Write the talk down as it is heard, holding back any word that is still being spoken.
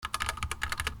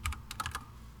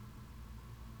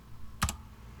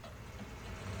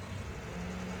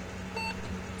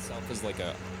as like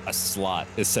a slot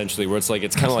essentially, where it's like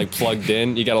it's kind of like plugged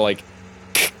in. You gotta like,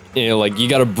 like you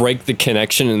gotta break the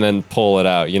connection and then pull it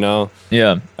out. You know?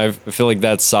 Yeah. I feel like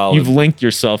that's solid. You've linked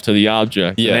yourself to the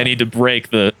object. Yeah. And they need to break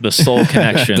the soul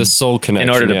connection. The soul connection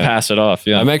in order to pass it off.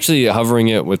 Yeah. I'm actually hovering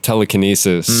it with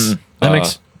telekinesis.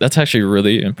 That's actually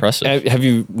really impressive. Have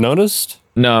you noticed?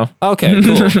 No. Okay,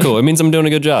 cool. It means I'm doing a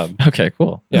good job. Okay,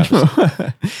 cool. Yeah.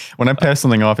 When I pass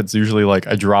something off, it's usually like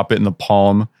I drop it in the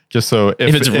palm just so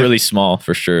if it's really small,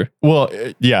 for sure. Well,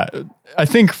 yeah. I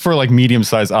think for like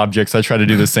medium-sized objects, I try to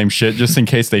do the same shit just in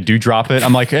case they do drop it.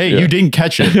 I'm like, hey, you didn't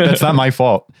catch it. That's not my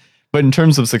fault. But in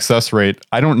terms of success rate,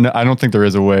 I don't know. I don't think there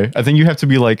is a way. I think you have to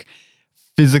be like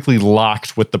physically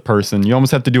locked with the person. You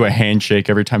almost have to do a handshake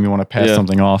every time you want to pass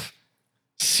something off.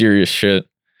 Serious shit.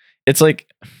 It's like,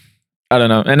 I don't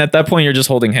know. And at that point, you're just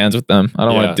holding hands with them. I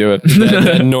don't want to do it.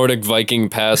 that Nordic Viking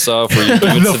pass off where you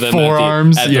give it to them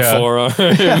forearms, at the forearm.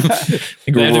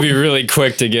 They have to be really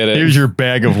quick to get it. Here's your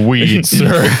bag of weed,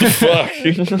 sir. Fuck.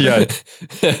 Yeah.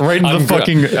 Right into the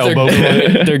fucking elbow.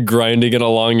 They're grinding it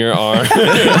along your arm.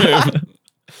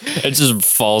 It just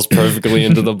falls perfectly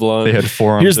into the blunt. They had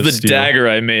forearms. Here's the dagger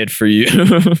I made for you.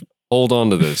 Hold on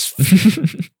to this.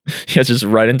 Yeah, just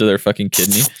right into their fucking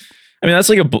kidney. I mean, that's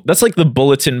like the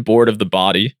bulletin board of the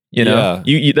body. You know,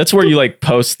 you that's where you like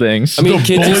post things. I mean,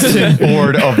 the bulletin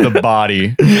board of the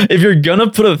body. If you're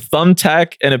gonna put a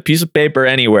thumbtack and a piece of paper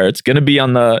anywhere, it's gonna be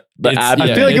on the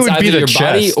abdomen. I feel like it would be the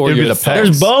chest or your the pecs.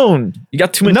 There's bone. You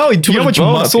got too much. No, do you know how much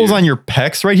muscles on your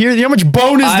pecs right here? You know how much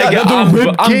bone is that? I'm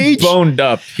rib cage? boned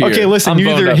up here. Okay, listen, you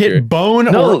either hit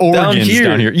bone or organs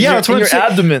down here. Yeah, that's what I'm saying.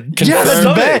 Abdomen. Yeah, that's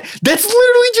bad. That's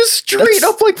literally just straight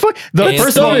up like fuck. The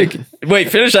first stomach. Wait,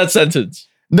 finish that sentence.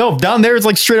 No, down there it's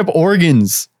like straight up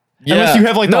organs. Yeah. Unless you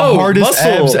have like the hardest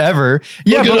abs ever.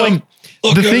 Yeah, but like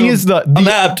the thing is I'm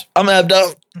abbed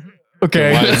out.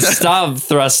 Okay. Stop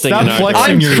thrusting. Stop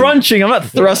flexing. I'm crunching. I'm not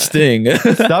thrusting.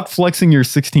 Stop flexing your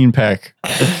 16 pack.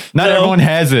 Not everyone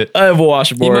has it. I have a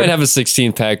washboard. He might have a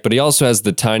 16 pack, but he also has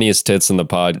the tiniest tits in the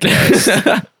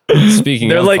podcast. Speaking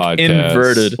They're of like podcasts,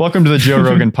 inverted. Welcome to the Joe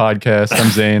Rogan podcast. I'm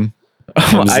Zane.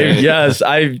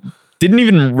 I didn't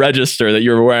even register that you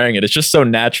were wearing it. It's just so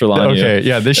natural on you. Okay,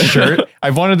 yeah, this shirt.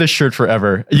 I've wanted this shirt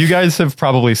forever. You guys have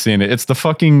probably seen it. It's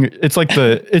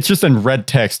it's just in red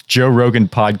text, Joe Rogan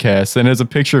podcast, and it's a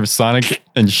picture of Sonic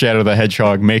and Shadow the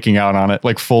Hedgehog making out on it,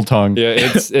 like full tongue. Yeah,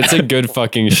 it's a good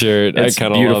fucking shirt. I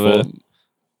kind of love it.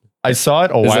 I saw it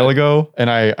a while ago,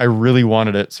 and I really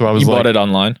wanted it, so I was bought it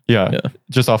online? Yeah,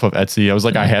 just off of Etsy. I was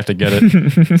like, I have to get it.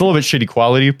 It's a little bit shitty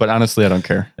quality, but honestly, I don't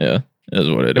care. Yeah, it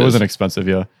is what it is. It wasn't expensive,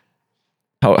 yeah.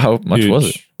 How much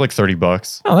was it? Like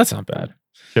 $30. Oh, that's not bad.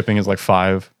 Shipping is like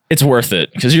 $5. It's worth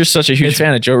it because you're such a huge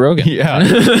fan of Joe Rogan. Yeah,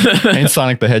 and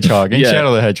Sonic the Hedgehog, and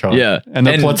Shadow the Hedgehog. Yeah, and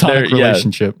the platonic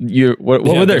relationship. What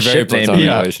would their ship name be?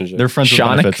 Relationship. They're friends with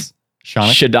benefits.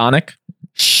 Shadonic.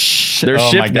 Their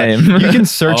ship name. You can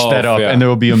search that up, and there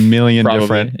will be a million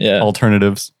different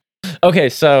alternatives. Okay,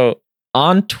 so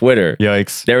on Twitter,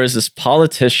 yikes, there was this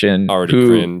politician already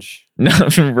cringe. No,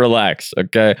 relax.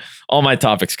 Okay, all my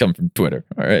topics come from Twitter.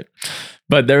 All right,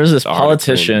 but there was this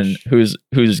politician who's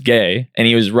gay, and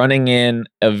he was running in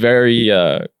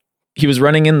the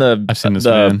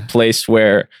place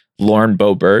where Lauren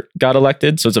Boebert got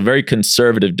elected. So it's a very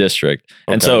conservative district,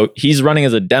 and so he's running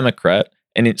as a Democrat,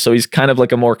 and so he's kind of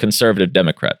like a more conservative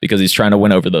Democrat because he's trying to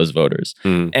win over those voters,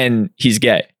 and he's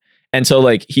gay, and so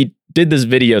like he did this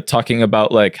video talking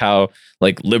about like how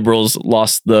like liberals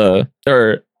lost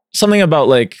or something about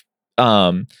like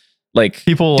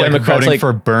people Democrats voting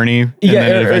for Bernie.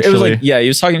 It was like he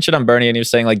was talking shit on Bernie, and he was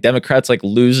saying like Democrats like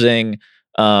losing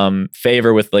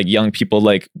favor with like young people.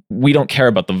 Like we don't care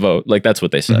about the vote. Like that's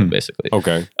what they said basically.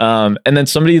 Okay. And then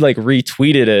somebody like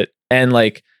retweeted it, and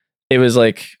like it was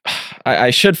like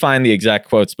I should find the exact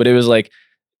quotes, but it was like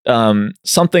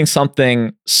something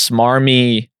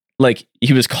smarmy. Like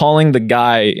he was calling the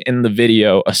guy in the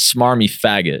video a smarmy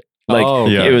faggot.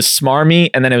 Like it was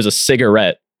smarmy, and then it was a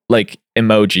cigarette like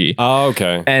emoji. Oh,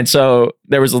 okay. And so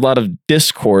there was a lot of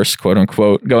discourse, quote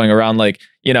unquote, going around like,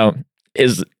 you know,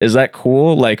 is that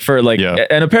cool? Like for like,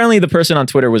 and apparently the person on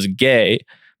Twitter was gay,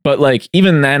 but like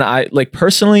even then I like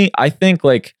personally, I think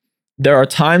like there are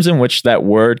times in which that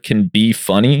word can be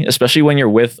funny, especially when you're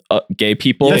with gay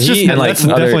people. That's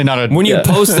definitely not a. When you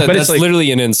post that, that's like,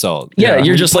 literally an insult. Yeah,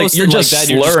 you're just like you're just that,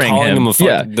 slurring him. The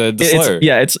slur.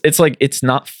 It's like it's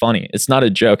not funny. It's not a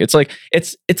joke. It's like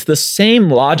it's the same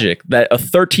logic that a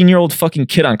 13-year-old fucking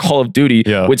kid on Call of Duty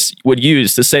would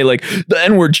use to say like the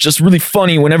N-word's just really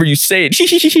funny whenever you say it,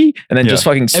 and then just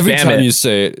fucking spam every time it. you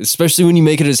say it, especially when you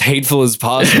make it as hateful as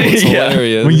possible. It's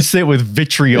hilarious. When you say it with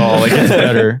vitriol, like it's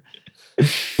better.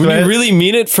 When you really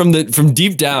mean it from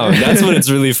deep down, that's when it's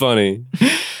really funny.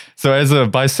 So as a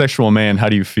bisexual man, how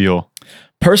do you feel?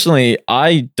 Personally,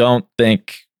 I don't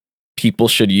think people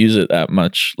should use it that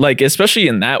much. Like, especially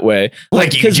in that way.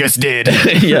 Like you just did.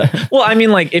 Yeah. Well, I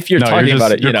mean, like, if you're talking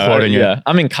about it, you know, yeah,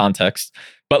 I'm in context.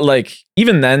 But like,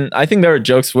 even then, I think there are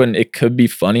jokes when it could be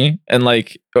funny. And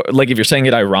like if you're saying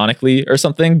it ironically or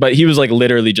something, but he was like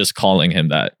literally just calling him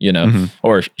that, you know,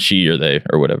 or she or they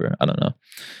or whatever. I don't know.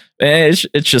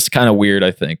 It's just kind of weird,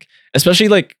 I think. Especially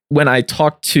like when I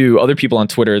talk to other people on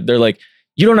Twitter, they're like,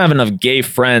 you don't have enough gay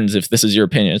friends if this is your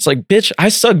opinion. It's like, bitch, I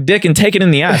suck dick and take it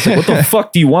in the ass. Like, what the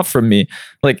fuck do you want from me?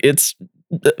 Like, it's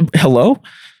hello.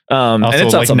 Also, and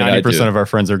it's like 90% of our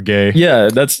friends are gay. Yeah,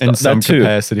 that's in some that too.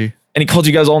 capacity. And he called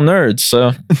you guys all nerds,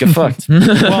 so get fucked.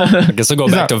 Well, I guess I'll go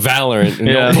back to Valorant. And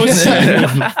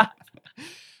Yeah.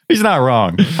 He's not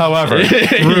wrong. However, rude.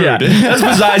 Yeah, that's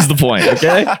besides the point.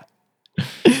 Okay.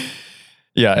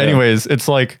 Yeah. Anyways, it's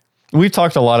like we've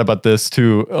talked a lot about this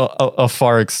to a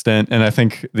far extent, and I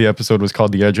think the episode was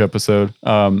called the Edge episode.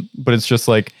 But it's just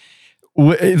like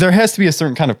there has to be a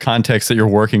certain kind of context that you're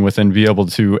working within to be able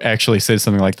to actually say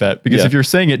something like that. Because if you're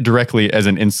saying it directly as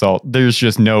an insult, there's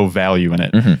just no value in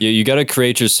it. Yeah, you got to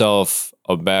create yourself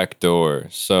a back door.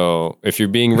 So if you're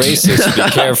being racist,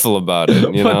 be careful about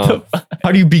it. You know,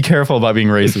 how do you be careful about being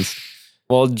racist?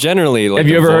 Well, generally, like, have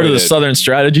you ever heard of the Southern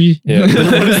strategy? Yeah.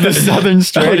 What is the Southern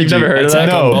strategy? You've never heard of that?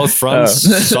 Attack on both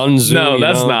fronts. Sun Tzu, No,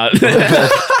 that's not.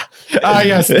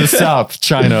 Yes, the South,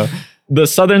 China. The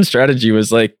Southern strategy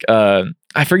was like,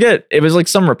 I forget. It was like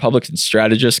some Republican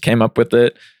strategist came up with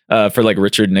it for like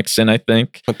Richard Nixon, I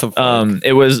think. What the fuck?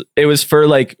 It was for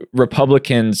like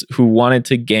Republicans who wanted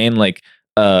to gain like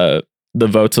the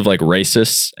votes of like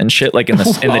racists and shit, like in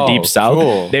the deep South.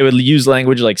 Cool. They would use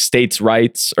language like states'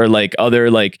 rights or like other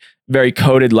like very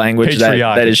coded language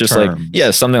that is just terms.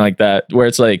 like something like that, where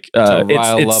it's like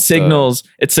it signals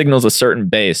a certain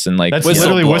base and like that's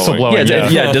literally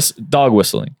whistleblowing. Yeah, just dog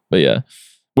whistling. But yeah,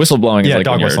 whistleblowing is like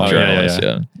dog when you're a whistling. journalist.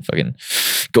 Yeah, fucking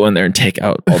go in there and take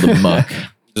out all the muck.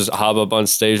 Just hop up on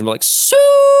stage and be like, "Sue!"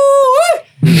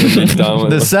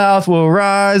 The South will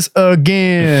rise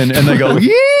again, and they go,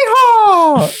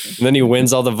 yeehaw! And then he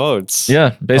wins all the votes.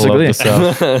 Yeah, basically.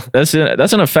 That's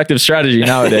an effective strategy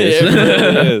nowadays. It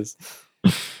really is.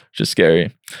 Just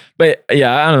scary. But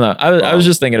yeah, I don't know. I was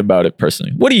just thinking about it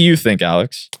personally. What do you think,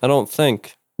 Alex? I don't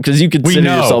think. Because you consider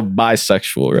yourself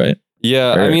bisexual, right?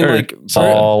 Yeah, I mean, like,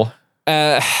 all.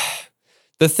 The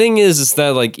thing is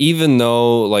that like even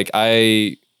though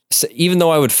I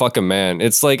would fuck a man,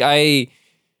 it's like I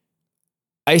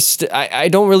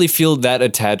don't really feel that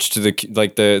attached to the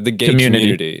gay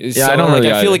community. Yeah, so, I don't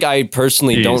really. I feel like I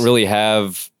personally don't really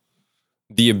have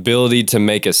the ability to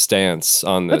make a stance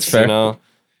on this. That's fair. You know,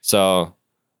 so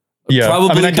yeah,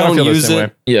 probably I don't use it.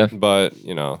 Way. Yeah, but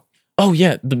you know. Oh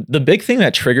yeah, the big thing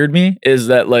that triggered me is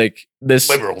that like this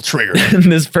liberal trigger.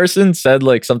 This person said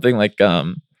like something like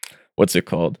what's it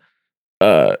called?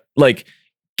 Like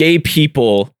gay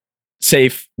people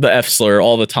say the F slur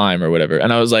all the time or whatever.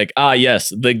 And I was like,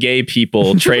 yes, the gay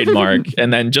people trademark.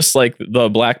 And then just like the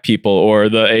black people or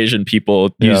the Asian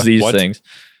people use these things,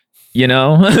 you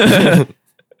know?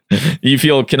 You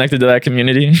feel connected to that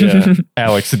community? Yeah.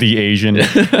 Alex, the Asian.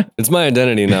 It's my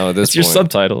identity now at this point. It's your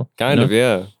subtitle. Kind of,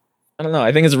 yeah. I don't know.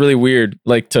 I think it's really weird,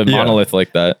 like to monolith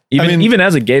like that. Even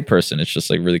as a gay person, it's just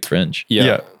like really cringe.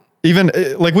 Yeah. Even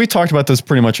like we talked about this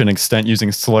pretty much an extent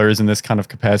using slurs in this kind of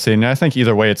capacity. And I think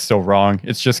either way, it's still wrong.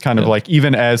 It's just kind of like,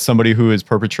 even as somebody who is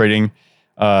perpetrating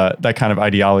that kind of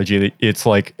ideology, it's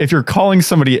like, if you're calling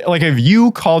somebody, like if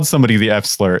you called somebody the F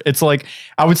slur, it's like,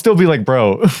 I would still be like,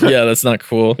 bro. Yeah, that's not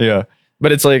cool. Yeah.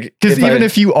 But it's like, because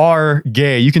if you are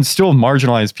gay, you can still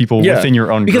marginalize people within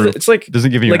your own group. Because it's like, it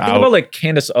doesn't give you like, an think out. about like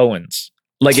Candace Owens.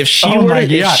 Like if she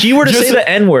she were to say the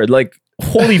N word, like,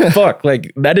 holy fuck,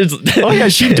 like that is. Oh yeah,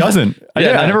 she doesn't. I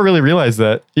never really realized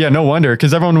that. Yeah, no wonder,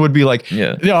 because everyone would be like,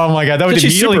 oh my god, that would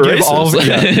immediately give all of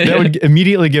that would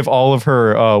immediately give all of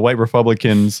her white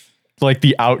Republicans like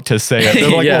the out to say it.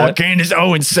 They're like, well, Candace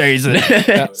Owens says it.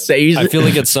 I feel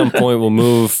like at some point we'll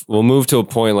move to a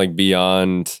point like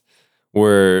beyond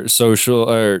where social,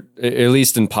 or at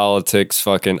least in politics,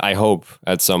 fucking, I hope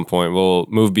at some point we'll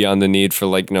move beyond the need for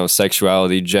like,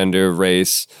 sexuality, gender,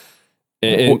 race.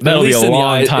 That'll be a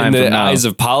long time in the from now. eyes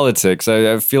of politics.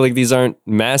 I feel like these aren't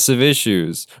massive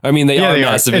issues. I mean, they are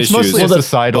massive issues. It's mostly a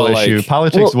societal issue.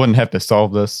 Politics wouldn't have to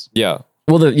solve this. Yeah.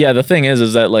 Well, the thing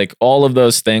is that like all of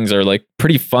those things are like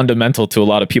pretty fundamental to a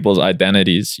lot of people's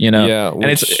identities, you know? Yeah. And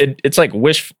it's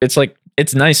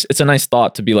nice. It's a nice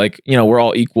thought to be like, we're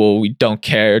all equal. We don't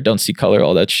care, don't see color,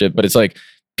 all that shit. But it's like,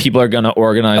 people are going to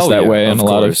organize that way, and a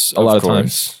lot of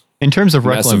times. In terms of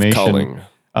Massive reclamation, culling.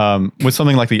 with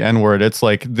something like the N-word, it's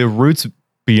like the roots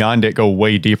beyond it go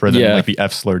way deeper than like the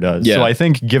F slur does. So I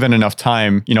think given enough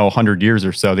time, 100 years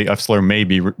or so, the F slur may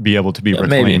be able to be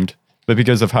reclaimed. Maybe. But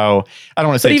because of how, I don't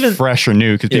want to say it's fresh or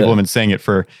new, because people have been saying it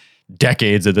for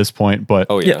decades at this point, but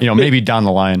maybe down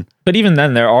the line. But even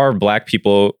then, there are black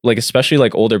people, like especially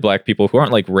like older black people who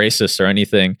aren't like racist or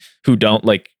anything, who don't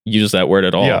like use that word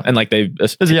at all, and like they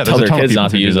tell their kids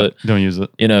not to use it. Don't use it.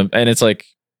 And it's like,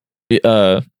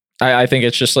 I think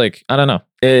it's just like, I don't know.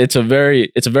 It's a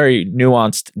very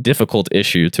nuanced, difficult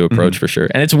issue to approach for sure,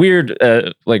 and it's weird,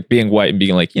 like being white and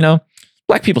being like,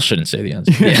 black people shouldn't say the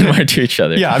N-word to each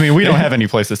other. Yeah, I mean, we don't have any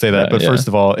place to say that. But first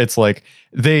of all, it's like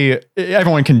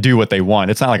everyone can do what they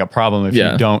want. It's not like a problem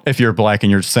if you're black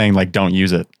and you're saying like don't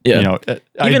use it. Yeah.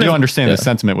 I do understand the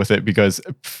sentiment with it, because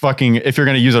if you're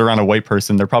going to use it around a white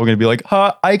person, they're probably going to be like,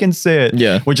 I can say it.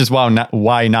 Yeah. Which is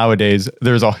why nowadays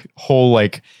there's a whole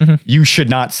like you should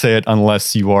not say it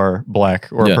unless you are black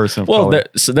or a person of color.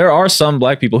 There are some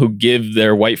black people who give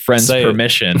their white friends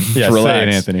permission to relax. Say it,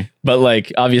 Anthony. But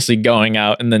like obviously going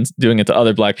out and then doing it to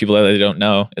other black people that they don't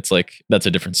know, it's like that's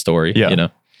a different story.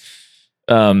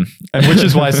 And which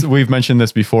is why we've mentioned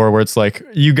this before, where it's like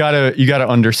you gotta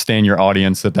understand your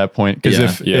audience at that point, because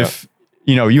if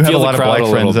you have a lot of black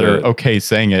friends that are okay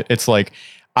saying it, it's like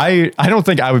I don't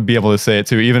think I would be able to say it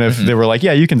too, even if they were like,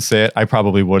 yeah, you can say it. I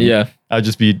probably wouldn't. Yeah, I'd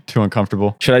just be too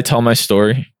uncomfortable. Should I tell my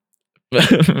story?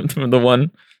 The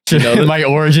one. My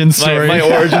origin story. My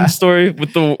origin story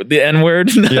with the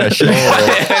N-word. Yeah, sure.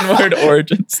 N-word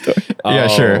origin story. Yeah,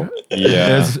 sure.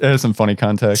 Yeah, it has some funny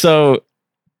context.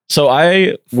 So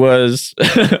I was,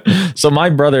 so my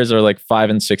brothers are like 5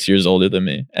 and 6 years older than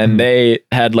me, and they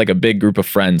had like a big group of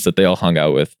friends that they all hung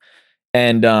out with.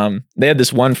 And they had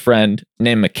this one friend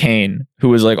named McCain who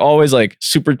was like always like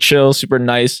super chill, super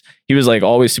nice. He was like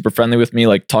always super friendly with me,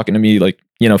 like talking to me, like,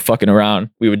 fucking around.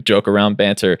 We would joke around,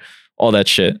 banter, all that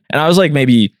shit. And I was like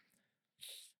maybe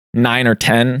 9 or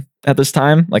 10 at this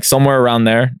time, like somewhere around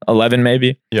there, 11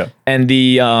 maybe. Yeah. And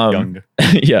young.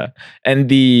 Yeah. And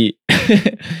he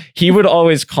would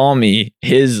always call me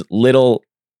his little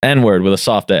N-word with a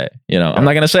soft A. I'm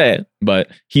not gonna say it, but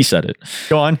he said it.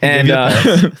 Go on. And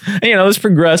this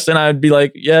progressed, and I'd be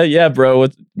like, yeah, bro,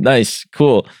 nice,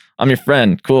 cool. I'm your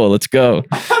friend. Cool, let's go.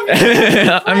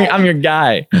 I'm your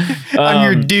guy. I'm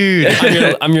your dude.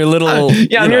 I'm your little.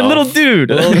 I'm your little dude,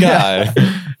 little guy.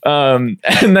 And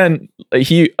then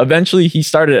he eventually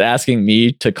started asking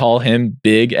me to call him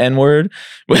big N-word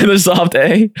with a soft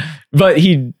A, but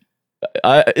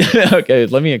okay,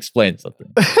 let me explain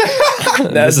something.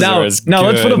 Now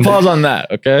let's put a pause on that,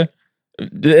 okay?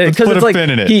 Because it's like pin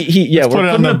in it. We're put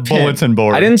it on the bulletin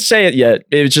board. I didn't say it yet.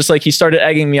 It was just like he started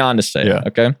egging me on to say it.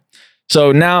 Okay,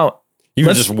 so now you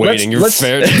were just waiting. You're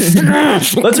fair.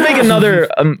 Let's make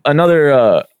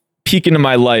another peek into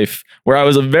my life where I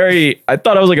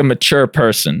thought I was like a mature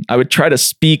person. I would try to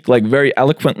speak like very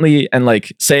eloquently and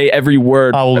like say every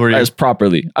word as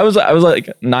properly. I was like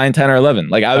 9, 10 or 11.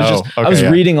 Like I was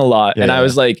reading a lot, and I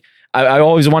was like, I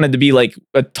always wanted to be like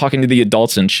talking to the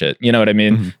adults and shit. You know what I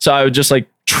mean? Mm-hmm. So I would just like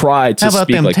try to speak like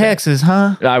that. How about them taxes,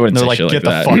 huh? I wouldn't say shit like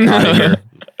that. Get the fuck out of here.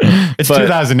 It's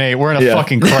 2008. We're in a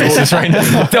fucking crisis right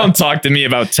now. Don't talk to me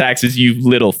about taxes, you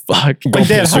little fuck. Go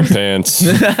piss your pants.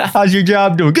 How's your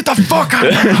job doing? Get the fuck out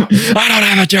of here. I don't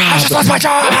have a job. I just lost my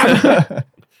job.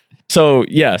 So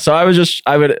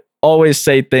I would always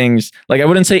say things like I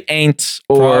wouldn't say ain't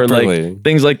or properly. Like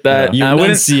things like that. Yeah.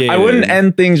 I wouldn't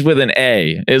end things with an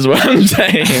A is what I'm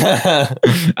saying.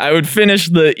 I would finish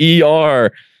the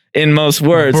ER in most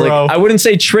words. Bro. Like I wouldn't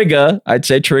say trigger, I'd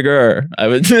say trigger. I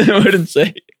wouldn't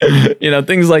say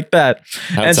things like that.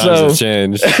 How times have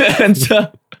changed. and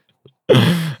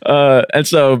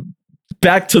so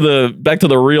back to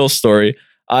the real story.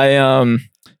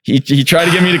 He tried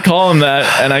to get me to call him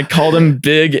that, and I called him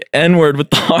big N-word with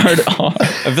the hard R.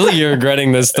 I feel like you're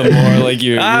regretting this the more like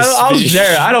you. I'll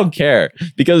share. I don't care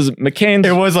because McCain.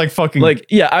 It was like fucking like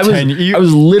I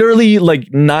was literally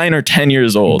like 9 or 10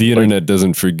 years old. The internet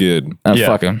doesn't forget.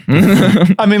 Fuck him.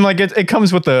 I mean, like it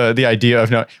comes with the idea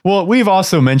of no. Well, we've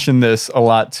also mentioned this a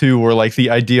lot too, where like the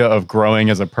idea of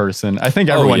growing as a person. I think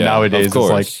everyone nowadays is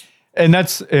like, and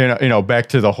that's back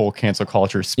to the whole cancel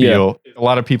culture spiel. Yeah. A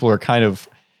lot of people are kind of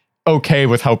okay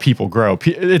with how people grow.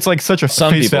 It's like such a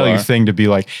face value thing to be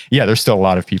like, yeah, there's still a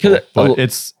lot of people, but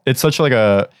it's such like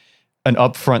a an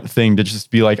upfront thing to just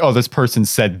be like, oh, this person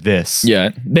said this. Yeah,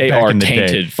 they back are in the day.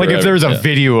 tainted. Like if there was a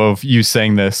video of you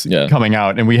saying this coming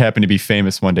out and we happen to be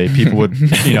famous one day, people would,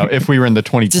 if we were in the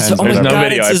 2010s, oh my no God,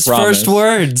 video, it's I his promise. first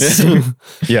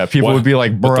words. yeah, people would be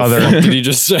like, What the brother. fuck did he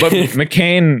just say? But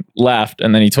McCain laughed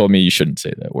and then he told me you shouldn't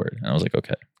say that word. And I was like,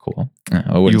 okay, cool.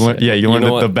 I wouldn't say it. You learned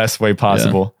know it the best way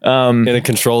possible. In In a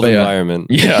controlled environment.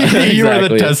 Yeah, You were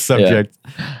the exactly. test subject.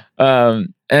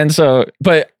 And so,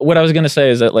 but what I was going to say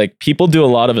is that like people do a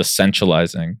lot of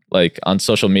essentializing like on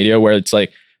social media where it's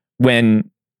like when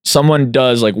someone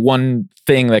does like one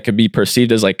thing that could be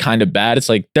perceived as like kind of bad, it's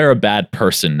like they're a bad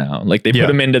person now. Like they put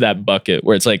them into that bucket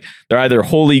where it's like they're either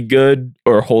wholly good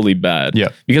or wholly bad. Yeah.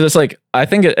 Because it's like, I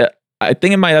think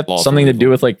it might have something to do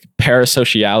with like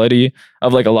parasociality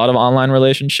of like a lot of online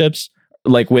relationships,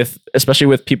 like especially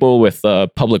with people with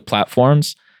public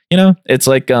platforms, it's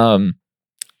like,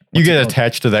 you get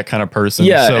attached to that kind of person.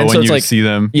 Yeah, So and when so it's you like- see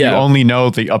them, yeah. you only know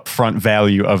the upfront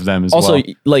value of them as also well.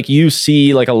 like you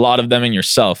see like a lot of them in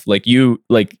yourself, like your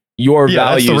that's the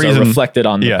values are reason- reflected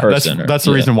on the person. That's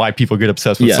the reason why people get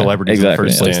obsessed with Yeah, celebrities in the exactly,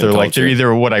 first yeah. place. They're like, they're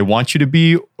either what I want you to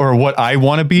be or what I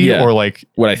want to be, Yeah. or like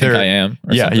what I think they're- I am.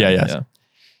 Or Yeah, something. yeah.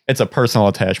 It's a personal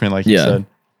attachment, like you Yeah. said.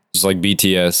 Just like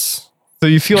BTS. So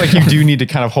you feel like you do need to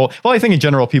kind of hold. Well, I think in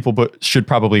general, people should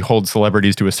probably hold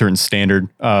celebrities to a certain standard.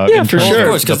 Yeah, for terms sure. Of of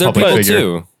course, because the they're public people figure.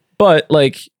 too. But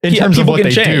like In terms of people what can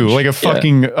they change. do, like a Yeah.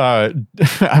 fucking, I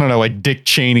don't know, like Dick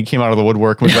Cheney came out of the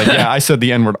woodwork and was like, yeah, I said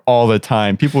the N word all the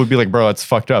time. People would be like, bro, that's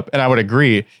fucked up. And I would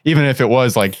agree, even if it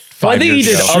was like 5 Well, I think he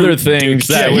years did ago. other things.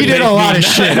 Yeah, that he would did make a lot me of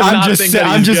shit. not I'm just think that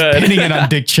I'm he's just good. pinning it on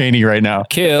Dick Cheney right now.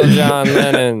 Kill John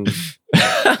Lennon.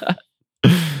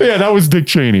 Yeah, that was Dick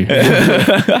Cheney.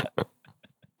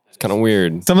 It's kind of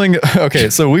weird. Okay,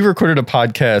 so we recorded a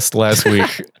podcast last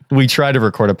week. We tried to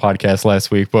record a podcast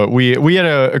last week, but we had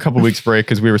a couple weeks break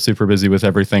because we were super busy with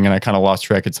everything, and I kind of lost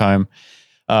track of time.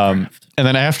 And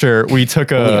then after we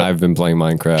took I've been playing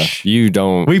Minecraft. You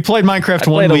don't. we played Minecraft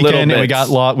I one played a little weekend, and we bit. got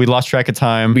lost. We lost track of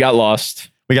time. We got lost.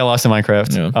 We got lost in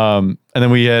Minecraft. Yeah. And then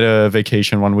we had a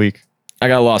vacation 1 week. I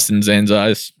got lost in Zane's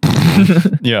eyes.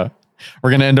 Yeah,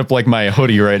 we're gonna end up like my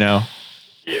hoodie right now.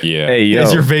 Yeah. Hey, yo.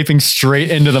 As you're vaping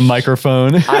straight into the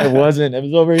microphone. I wasn't. It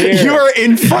was over here. You are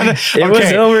in front of. It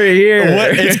was over here.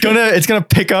 What, it's gonna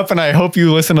pick up, and I hope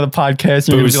you listen to the podcast. And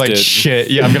you're gonna Boost be like, it. shit.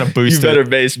 Yeah, I'm gonna You boost better it.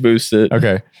 bass boost it.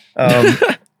 Okay.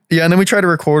 Yeah, and then we tried to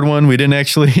record one. We didn't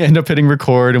actually end up hitting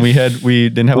record, and we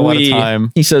didn't have a lot of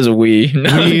time. He says we. No,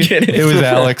 I'm kidding. It was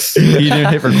Alex. He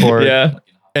didn't hit record. Yeah.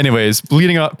 Anyways,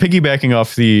 piggybacking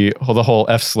off the whole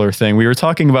F slur thing, we were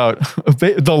talking about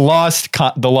the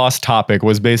lost topic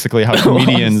was basically how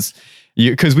comedians,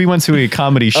 because we went to a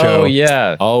comedy show. Oh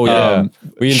yeah. Oh yeah.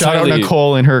 We Shout out entirely.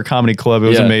 Nicole in her comedy club. It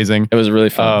was Yeah. amazing. It was really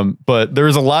fun. But there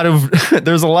was a lot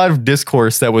of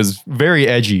discourse that was very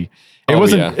edgy. It Oh,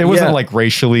 wasn't yeah. it wasn't Yeah. like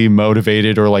racially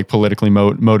motivated or like politically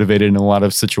motivated in a lot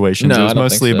of situations. No, it was I don't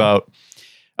think mostly so. about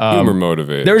Humor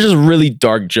motivated. There were just really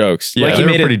dark jokes. Yeah, like they he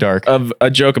were made pretty it dark. of a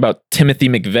joke about Timothy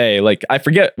McVeigh. Like I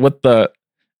forget what the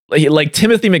like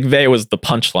Timothy McVeigh was the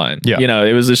punchline. Yeah.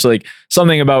 It was just like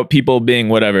something about people being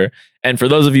whatever. And for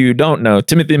those of you who don't know,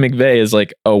 Timothy McVeigh is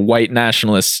like a white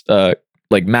nationalist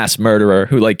like mass murderer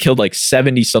who like killed like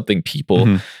 70 something people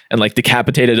Mhm. and like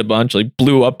decapitated a bunch, like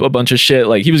blew up a bunch of shit.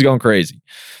 Like he was going crazy.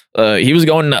 He was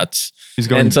going nuts. he's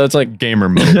going And so it's like gamer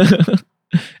mode.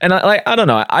 and I don't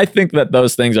know. I think that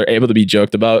those things are able to be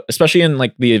joked about, especially in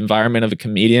like the environment of a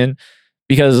comedian,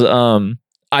 because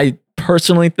I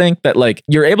personally think that like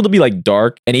you're able to be like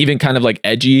dark and even kind of like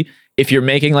edgy if you're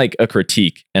making like a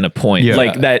critique and a point, Yeah.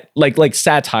 like that, like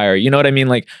satire. You know what I mean?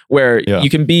 Like where Yeah. you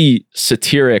can be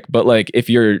satiric, but like if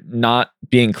you're not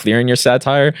being clear in your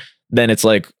satire, then it's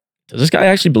like, does this guy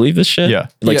actually believe this shit? Yeah.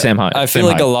 Like Yeah, Sam Hyde. I feel Same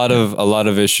like height. a lot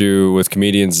of issue with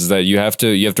comedians is that you have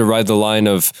to ride the line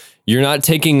of you're not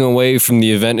taking away from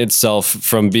the event itself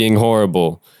from being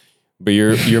horrible, but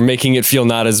you're making it feel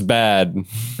not as bad.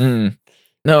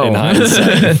 No, in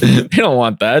hindsight. they don't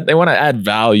want that. They want to add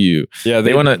value. Yeah,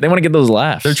 They want to get those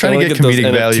laughs. They're trying to wanna get those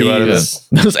comedic value out of NFTs,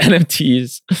 this. those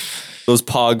NFTs. those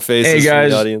pog faces Hey from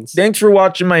guys, the audience. thanks for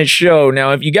watching my show.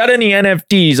 Now, if you got any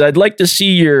NFTs, I'd like to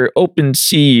see your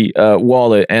OpenSea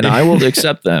wallet, and I will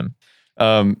accept them.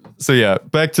 So yeah,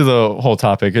 back to the whole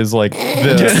topic is like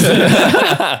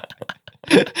the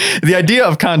the idea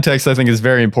of context, I think, is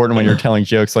very important when you're telling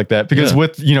jokes like that, because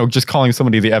with, just calling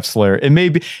somebody the F slur, it may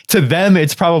be to them,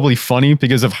 it's probably funny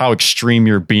because of how extreme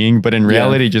you're being, but in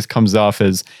reality, it just comes off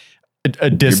as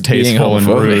distasteful and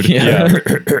rude. Yeah.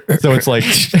 So it's like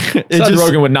Seth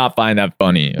Rogen would not find that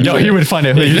funny. No, he would find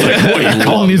it. He's like, what are you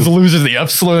calling these losers the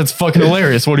F-slur? It's fucking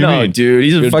hilarious. What do you mean? Dude,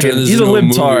 he's a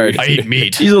libtard. I eat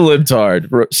meat. He's a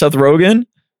libtard. Seth Rogen?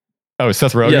 Oh,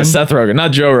 Seth Rogen? Yeah, Seth Rogen,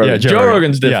 not Joe Rogan. Yeah, Joe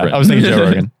Rogan's different. Yeah, I was thinking Joe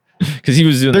Rogan. Because he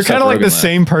was doing They're kind of like the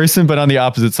same person, but on the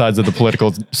opposite sides of the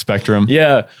political spectrum.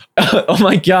 Yeah. Oh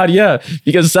my God, yeah.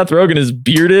 Because Seth Rogen is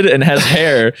bearded and has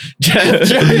hair.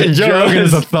 Joe Rogan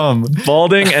is a thumb.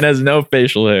 Balding and has no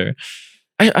facial hair.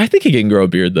 I think he can grow a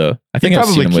beard though. I think I've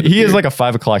seen him with a he beard. is like a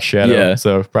 5 o'clock shadow. Yeah.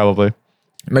 So probably.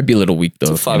 It might be a little weak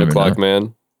though. It's 5 o'clock,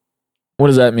 man. What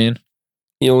does that mean?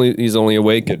 He's only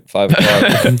awake at 5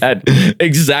 o'clock.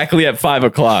 exactly at 5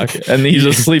 o'clock. And he's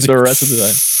asleep the rest of the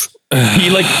time. He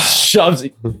like shoves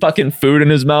fucking food in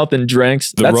his mouth and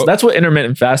drinks. That's what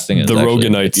intermittent fasting is. The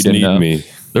Roganites need me.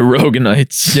 The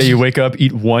Roganites. Yeah, you wake up,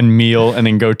 eat one meal, and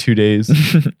then go 2 days.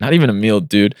 Not even a meal,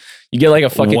 dude. You get like a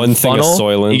fucking one funnel. thing of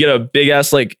Soylent. You get a big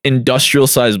ass like industrial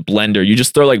sized blender. You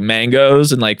just throw like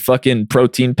mangoes and like fucking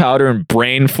protein powder and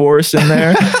brain force in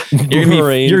there.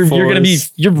 Your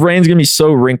brain's gonna be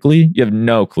so wrinkly. You have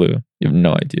no clue. You have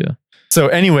no idea. So,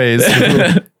 anyways.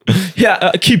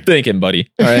 Yeah, keep thinking, buddy.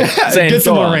 All right, get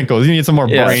some more wrinkles. You need some more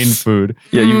brain food.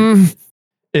 Yeah,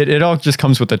 it all just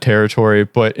comes with the territory.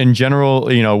 But in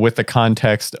general, you know, with the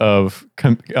context of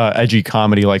edgy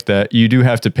comedy like that, you do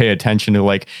have to pay attention to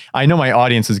like. I know my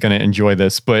audience is going to enjoy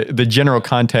this, but the general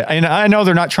content. And I know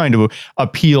they're not trying to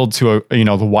appeal to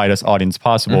the widest audience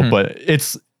possible, but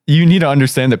it's. You need to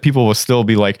understand that people will still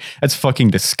be like, "That's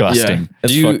fucking disgusting."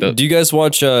 Yeah, do you guys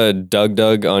watch Doug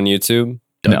on YouTube?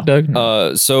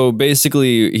 Doug? So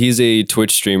basically he's a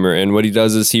Twitch streamer, and what he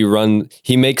does is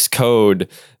he makes code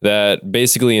that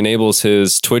basically enables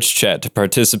his Twitch chat to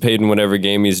participate in whatever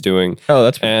game he's doing. Oh,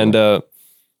 that's and cool.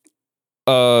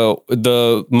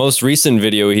 The most recent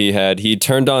video he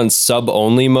turned on sub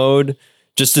only mode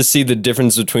just to see the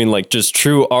difference between like just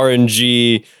true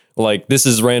RNG, like this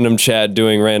is random chat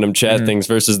doing random chat things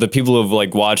versus the people who have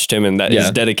like watched him and that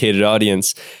his dedicated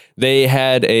audience. They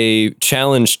had a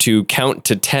challenge to count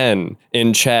to 10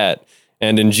 in chat,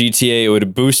 and in GTA it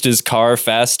would boost his car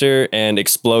faster and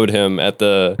explode him at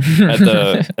the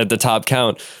at the top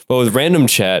count. But with random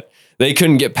chat, they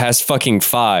couldn't get past fucking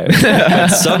 5. But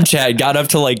sub chat got up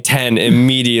to like 10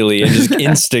 immediately and just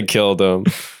insta killed him.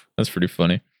 That's pretty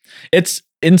funny. It's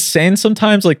insane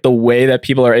sometimes, like the way that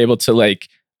people are able to like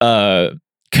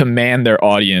command their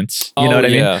audience. You know what I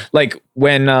mean? Like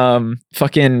when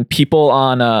fucking people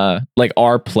on like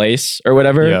Our Place or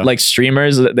whatever, like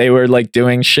streamers, they were like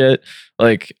doing shit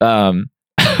like well,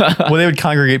 they would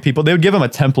congregate people. They would give them a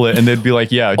template and they'd be like,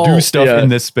 do stuff in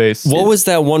this space. What was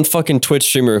that one fucking Twitch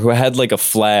streamer who had like a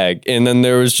flag, and then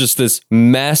there was just this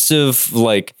massive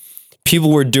like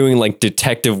people were doing like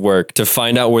detective work to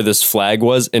find out where this flag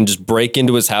was and just break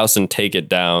into his house and take it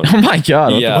down. Oh my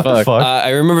God. What the fuck? I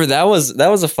remember that was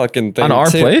a fucking thing. On Our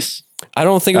Place? I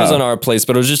don't think it was on Our Place,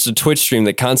 but it was just a Twitch stream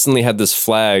that constantly had this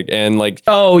flag and like.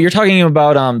 Oh, you're talking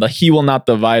about the He Will Not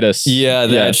Divide Us. Yeah,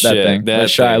 that shit. Thing. That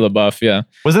Shia LaBeouf. Yeah.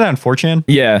 Was it on 4chan?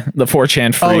 Yeah, the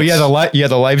 4chan freaks. Oh yeah,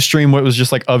 the live stream. What was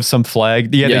just like of some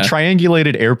flag. Yeah, they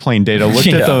triangulated airplane data.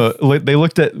 They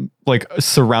looked at like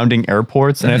surrounding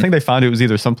airports, and I think they found it was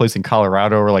either someplace in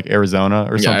Colorado or like Arizona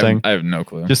or something. I have no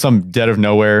clue. Just some dead of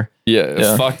nowhere.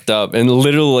 Yeah, fucked up. And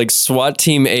literal like SWAT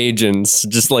team agents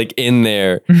just like in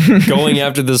there going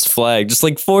after this flag. Just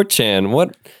like 4chan.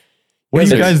 What are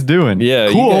you guys doing?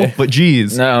 Yeah. Cool, but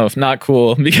geez. No, not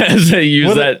cool because they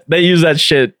use that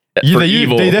shit for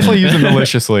evil. They definitely use it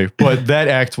maliciously, but that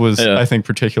act was, I think,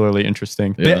 particularly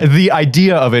interesting. Yeah. The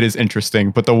idea of it is interesting,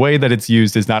 but the way that it's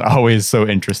used is not always so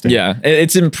interesting. Yeah,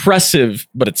 it's impressive,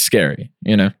 but it's scary,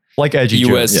 you know? Like edgy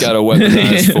U.S. jokes. got to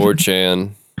weaponize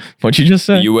 4chan. What'd you just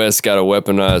say? The U.S. got to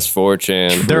weaponize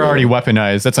 4chan. They're already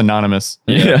weaponized. That's anonymous.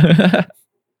 Yeah.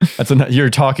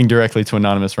 You're talking directly to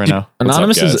Anonymous right now.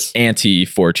 Anonymous is anti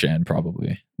 4chan,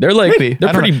 probably. They're like, Maybe.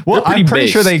 they're pretty. Well, they're I'm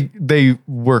pretty based. sure they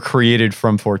were created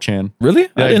from 4chan. Really?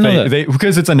 I didn't know that.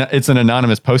 Because it's an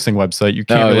anonymous posting website. You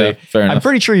can't really. Yeah, fair enough. I'm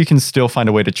pretty sure you can still find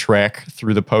a way to track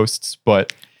through the posts,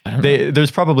 but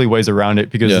there's probably ways around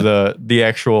it because the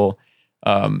actual.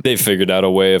 They figured out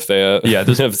a way if they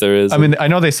if there is. I mean, I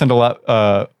know they send a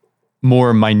lot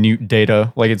more minute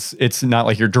data. Like it's not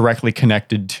like you're directly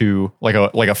connected to like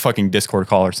a fucking Discord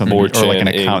call or something, or like an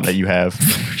account that you have.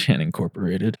 4chan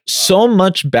Incorporated. So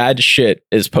much bad shit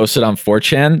is posted on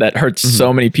 4chan that hurts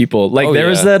so many people. Like there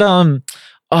was that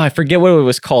I forget what it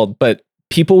was called, but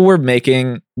people were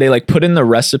they like put in the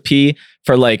recipe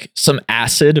for like some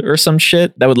acid or some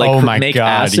shit that would like Oh my make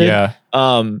God, acid. yeah.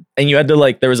 And you had to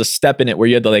like, there was a step in it where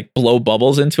you had to like blow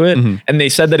bubbles into it. Mhm. And they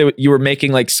said that you were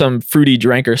making like some fruity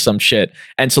drink or some shit.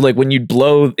 And so like when you'd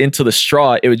blow into the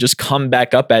straw, it would just come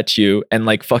back up at you and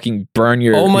like fucking burn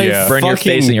your, burn your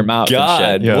face and your mouth. God,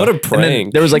 and shit. Yeah. what a And then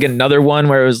prank. there was like another one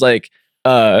where it was like,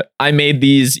 I made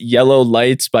these yellow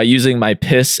lights by using my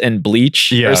piss and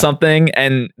bleach Yeah. or something.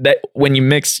 And that when you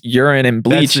mix urine and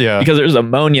bleach, because there's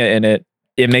ammonia in it,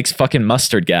 it makes fucking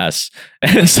mustard gas.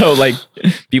 And so like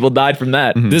people died from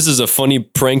that. Mhm. This is a funny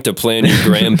prank to play on your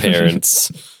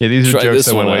grandparents. Yeah, these are Try jokes this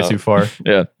that went one way out. too far.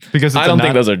 Yeah. Because I don't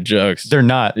think those are jokes. they're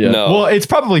not. Yeah. No. Well, it's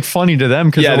probably funny to them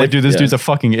because Yeah, they're like, dude, this yeah. dude's a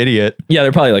fucking idiot. Yeah,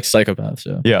 they're probably like psychopaths.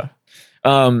 Yeah.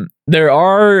 Yeah. There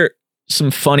are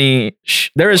some funny,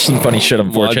 there is some funny shit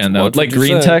on 4chan though. What Like did you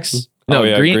green say? texts. No, Oh,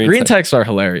 yeah, green green texts are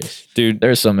hilarious. Dude,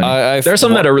 There's so many. I've- There's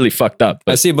some that are really fucked up.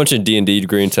 I But see a bunch of D&D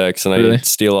green text and I Really?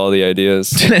 steal all the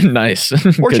ideas. nice.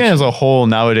 4chan as a whole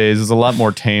nowadays is a lot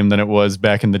more tame than it was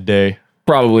back in the day.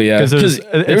 Probably, yeah. 'Cause Because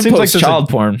it seems like there's child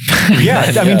porn.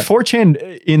 Yeah, I mean,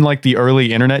 4chan in like the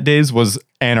early internet days was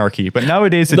anarchy, but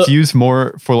nowadays it's used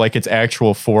more for like its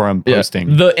actual forum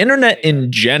posting. The internet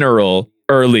in general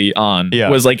early on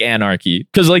was like anarchy.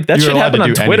 Because like that You were shit allowed happened to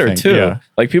on do Twitter anything, too. yeah.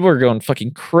 Like people were going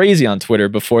fucking crazy on Twitter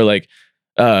before like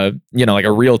like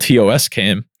a real TOS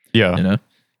came. Yeah. You know?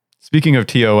 Speaking of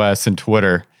TOS and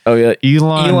Twitter, Oh yeah.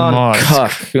 Elon Musk.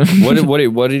 Cuck.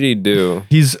 What did he do?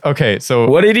 He's okay. So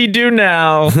What did he do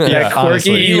now? Yeah, That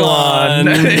quirky honestly.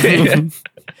 Elon.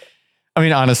 I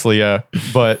mean, honestly, yeah.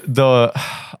 But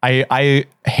I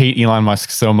hate Elon Musk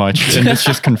so much, and this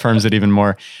just confirms it even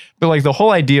more. But like the whole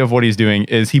idea of what he's doing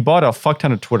is he bought a fuck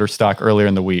ton of Twitter stock earlier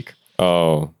in the week.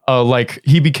 Oh. Like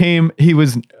he became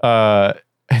the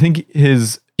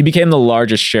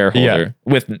largest shareholder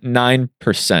with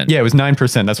 9%. Yeah, it was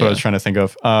 9%. That's what I was trying to think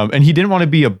of. And he didn't want to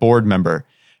be a board member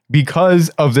because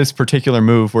of this particular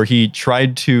move where he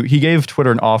gave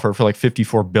Twitter an offer for like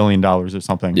 $54 billion or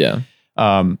something. Yeah.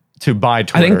 To buy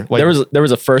Twitter. I think there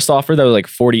was a first offer that was like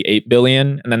 48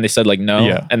 billion, and then they said like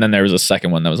no, and then there was a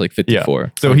second one that was like 54. Yeah.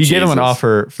 So he gave him an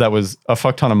offer that was a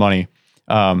fuck ton of money,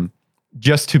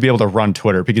 just to be able to run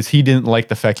Twitter because he didn't like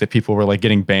the fact that people were like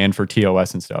getting banned for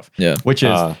TOS and stuff. Yeah, which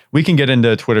is we can get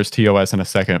into Twitter's TOS in a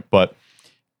second, but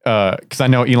because I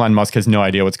know Elon Musk has no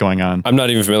idea what's going on. I'm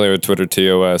not even familiar with Twitter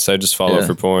TOS. I just follow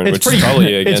for porn, It's which pretty, is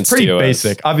probably against it's pretty TOS.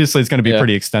 basic. Obviously, it's going to be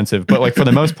pretty extensive, but like for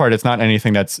the most part, it's not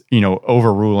anything that's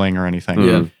overruling or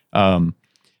anything. Yeah.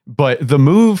 But the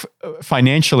move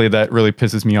financially that really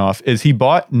pisses me off is he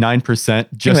bought 9%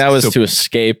 just that was to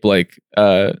escape like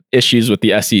issues with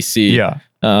the SEC. Yeah.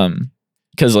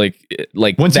 Because like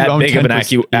Once you that own big of an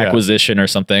 10%, acquisition or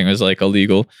something was like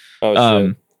illegal. Oh,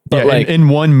 shit. But yeah, like in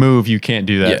one move, you can't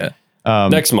do that. Yeah.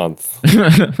 Next month.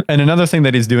 And another thing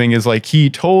that he's doing is like he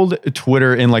told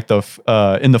Twitter in like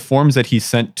in the forms that he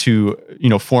sent to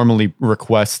formally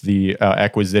request the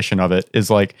acquisition of it is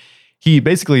like he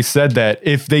basically said that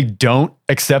if they don't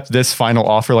accept this final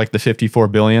offer, like the 54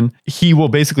 billion, he will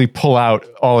basically pull out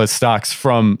all his stocks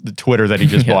from the Twitter that he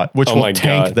just bought, which will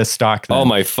tank the stock. Then, oh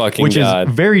my fucking which God.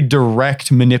 is very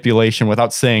direct manipulation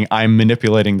without saying I'm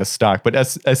manipulating the stock. But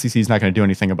SEC is not going to do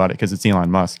anything about it because it's Elon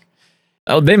Musk.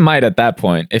 Oh, they might at that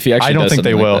point if he actually. I don't does think they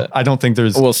something will. like that. I don't think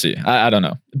there's. We'll see. I don't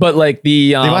know. But like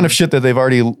the amount of shit that they've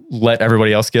already let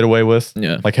everybody else get away with,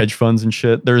 like hedge funds and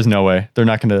shit. There is no way they're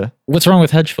not going to. What's wrong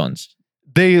with hedge funds?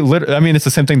 It's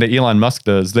the same thing that Elon Musk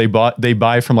does. They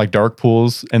buy from like dark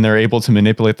pools and they're able to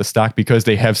manipulate the stock because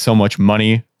they have so much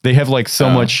money. They have like so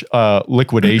much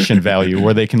liquidation value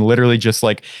where they can literally just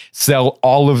like sell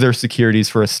all of their securities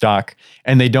for a stock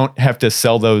and they don't have to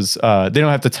sell those. They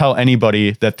don't have to tell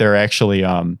anybody that they're actually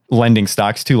lending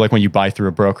stocks to, like when you buy through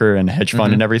a broker and a hedge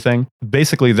fund and everything.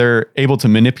 Basically, they're able to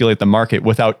manipulate the market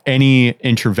without any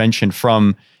intervention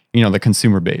from the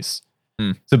consumer base.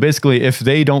 So basically, if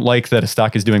they don't like that a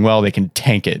stock is doing well, they can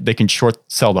tank it. They can short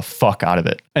sell the fuck out of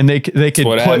it, and they can.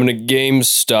 What happened to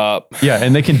GameStop? Yeah,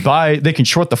 and they can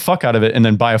short the fuck out of it, and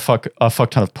then buy a fuck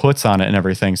ton of puts on it and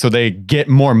everything. So they get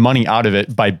more money out of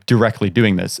it by directly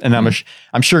doing this. And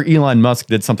I'm sure Elon Musk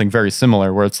did something very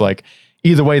similar, where it's like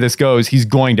either way this goes, he's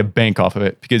going to bank off of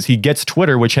it because he gets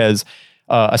Twitter, which has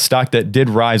a stock that did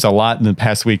rise a lot in the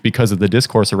past week because of the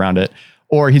discourse around it.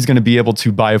 Or he's going to be able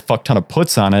to buy a fuck ton of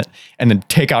puts on it and then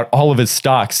take out all of his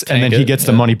stocks and then he gets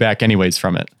the money back anyways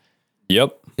from it.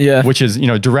 Yep. Yeah. Which is,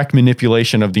 direct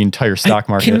manipulation of the entire stock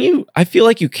market. I feel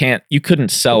like you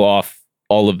couldn't sell off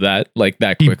all of that like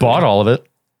that quickly. He bought all of it.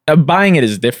 Buying it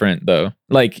is different though.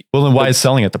 Like, well, then why is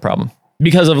selling it the problem?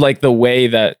 Because of like the way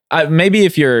that maybe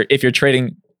if you're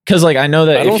trading, because like I know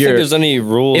that I don't if think you're, there's any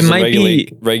rules it or might be-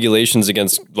 regulations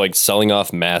against like selling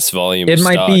off mass volume. it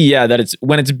might stock. be that it's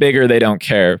when it's bigger they don't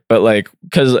care, but like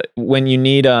because when you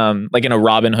need like in a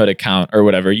Robinhood account or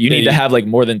whatever, you need to have like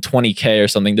more than 20K or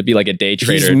something to be like a day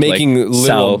trader. He's making like, literal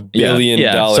sell.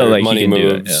 billion-dollar So, like, he money can do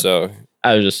that, moves. yeah. So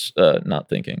I was just not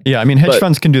thinking. Yeah, I mean, hedge But-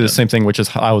 funds can do the same thing, which is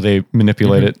how they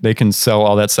manipulate it. They can sell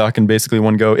all that stock in basically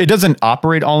one go. It doesn't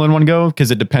operate all in one go because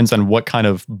it depends on what kind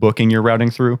of booking you're routing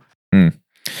through. yeah,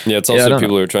 it's I also don't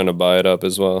people who are trying to buy it up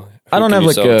as well. I Who don't can have you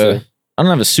like sell it to? I don't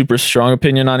have a super strong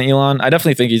opinion on Elon. I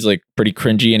definitely think he's like pretty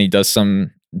cringy and he does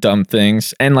some dumb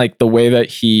things. And like the way that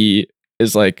he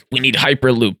is like, we need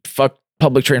Hyperloop, fuck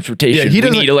public transportation. Yeah, he we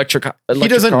doesn't- need electric He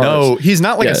doesn't cars. know. He's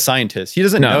not like Yeah. a scientist. He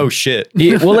doesn't No. know shit.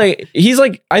 Well, like he's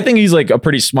like, I think he's like a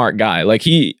pretty smart guy. Like I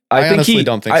think honestly he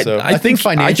don't think so. I think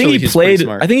financially he's played. pretty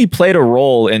smart. I think he played a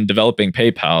role in developing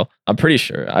PayPal. I'm pretty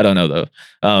sure. I don't know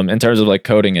though. In terms of like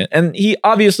coding it, and he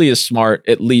obviously is smart,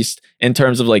 at least in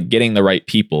terms of like getting the right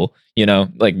people. You know,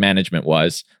 like management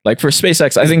wise. Like for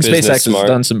SpaceX, I think Business SpaceX smart. has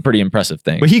done some pretty impressive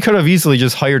things. But he could have easily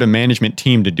just hired a management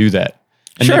team to do that.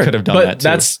 And sure, they could have done but that too.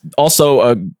 that's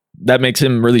also that makes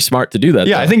him really smart to do that.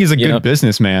 Yeah, though, I think he's a you good know?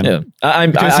 businessman. Yeah, Because I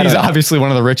he's don't know. obviously one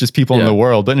of the richest people in Yeah. the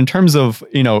world. But in terms of,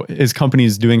 his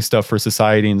companies doing stuff for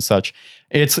society and such,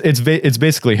 it's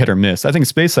basically hit or miss. I think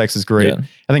SpaceX is great. Yeah.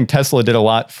 I think Tesla did a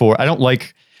lot for. I don't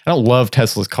love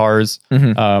Tesla's cars.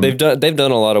 Mhm. They've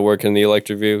done a lot of work in the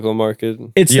electric vehicle market.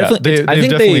 It's Yeah, definitely. I they've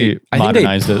think definitely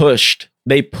modernized it.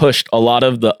 They pushed a lot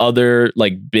of the other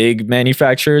like big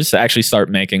manufacturers to actually start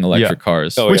making electric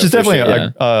cars. Oh, which yeah, is for definitely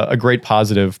sure. a great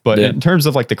positive. But Yeah. in terms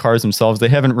of like the cars themselves, they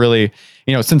haven't really,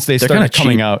 since they They're started kinda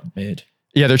coming cheap out. made.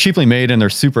 Yeah, they're cheaply made and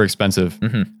they're super expensive.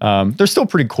 They're still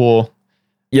pretty cool.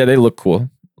 Yeah, they look cool.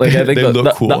 Like I think They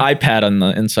look cool. the iPad on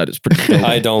the inside is pretty cool.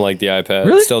 I don't like the iPad.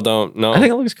 Really? Still don't. No. I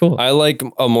think it looks cool. I like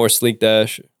a more sleek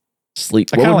dash. Sleek.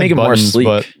 I What kind would of make like it more buttons, sleek?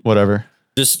 but whatever.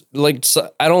 Just like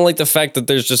I don't like the fact that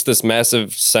there's just this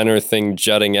massive center thing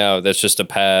jutting out. That's just a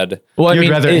pad. Well, I You'd mean,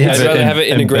 rather it- have I'd it rather have it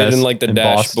integrated in embossed- like the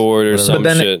embossed, dashboard or whatever. some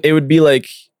but then shit. it would be like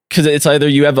because it's either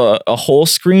you have a whole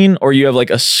screen or you have like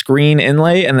a screen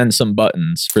inlay and then some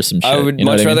buttons for some shit. I would you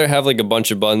know much what I mean? rather have like a bunch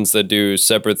of buttons that do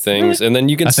separate things, and then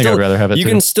you can I think still I'd rather have it you too.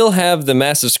 can still have the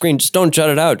massive screen. Just don't jut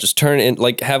it out. Just turn it in,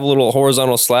 like have a little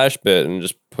horizontal slash bit and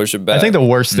just push it back. I think the Mm.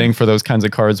 worst thing for those kinds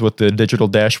of cards with the digital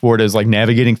dashboard is like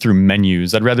navigating through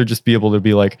menus. I'd rather just be able to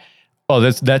be like, oh,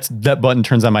 that button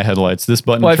turns on my headlights. This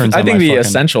button Well, turns I on think my the fucking...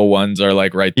 essential ones are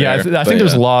like right there. Yeah, I but think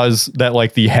there's yeah. laws that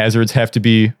like the hazards have to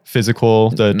be physical.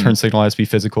 The turn signal has to be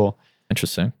physical.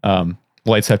 Interesting.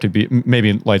 Lights have to be,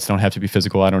 maybe lights don't have to be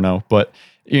physical. I don't know. But,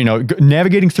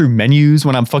 navigating through menus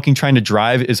when I'm fucking trying to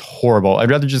drive is horrible. I'd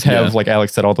rather just have, Yeah. like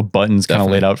Alex said, all the buttons kind of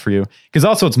Definitely. laid out for you. Because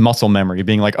also it's muscle memory,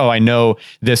 being like, oh, I know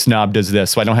this knob does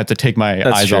this, so I don't have to take my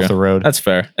That's eyes true. off the road. That's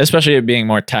fair, especially it being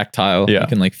more tactile. Yeah. You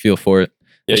can like feel for it.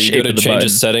 yeah, The you shape go to of the change button. a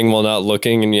setting while not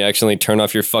looking, and you accidentally turn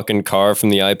off your fucking car from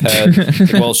the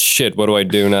iPad. Like, well, shit. What do I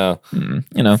do now? You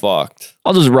know, Fucked.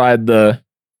 I'll just ride the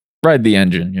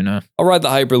engine. You know. I'll ride the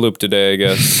Hyperloop today, I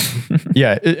guess.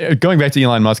 Yeah, going back to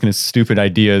Elon Musk and his stupid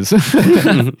ideas.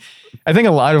 I think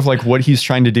a lot of like what he's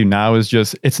trying to do now is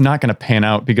just it's not going to pan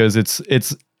out because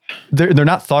they're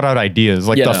not thought out ideas.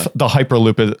 Like Yeah, the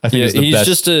Hyperloop is, I think Yeah, is the he's best.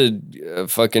 just a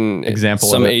fucking Example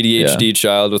some of it. ADHD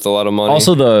child with a lot of money.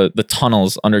 Also, the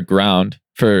tunnels underground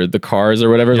for the cars or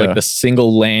whatever, Yeah. like the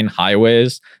single lane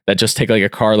highways that just take like a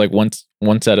car like once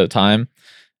at a time.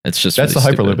 It's just That's really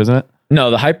the Hyperloop, stupid. isn't it? No,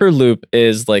 the Hyperloop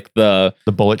is like the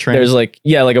The bullet train. there's like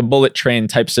like a bullet train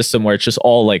type system where it's just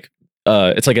all like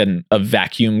it's like a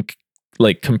vacuum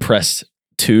like compressed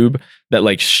tube that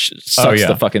like sucks yeah.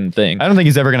 the fucking thing. I don't think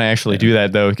he's ever going to actually do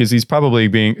that though, because he's probably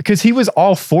because he was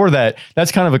all for that.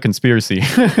 That's kind of a conspiracy.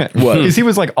 What? Because he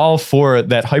was like all for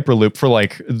that Hyperloop for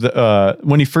like the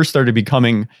when he first started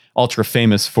becoming ultra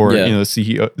famous for Yeah.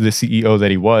 the CEO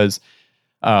that he was.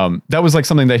 That was like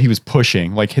something that he was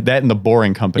pushing, like that in the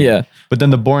Boring Company. Yeah. But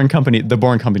then the Boring Company is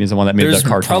the one that made There's the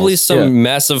car probably tunnels. some Yeah.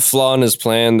 massive flaw in his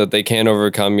plan that they can't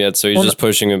overcome yet, so he's Well, just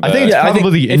pushing it back. I think it's Yeah, I think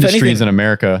probably the if industries anything- in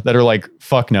America that are like,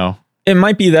 fuck no. It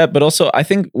might be that, but also I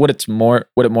think what it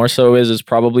more so is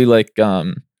probably like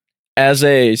as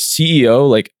a CEO,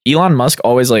 like Elon Musk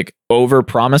always like over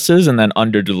promises and then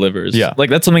under delivers. Yeah. Like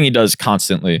that's something he does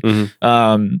constantly.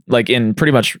 Mhm. Like in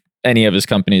pretty much any of his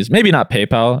companies, maybe not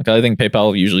PayPal. 'Cause I think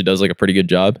PayPal usually does like a pretty good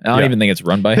job. I don't Yeah. even think it's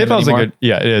run by him PayPal's a anymore. good,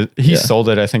 it is. He Yeah. sold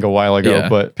it, I think, a while ago, Yeah.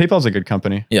 but PayPal's a good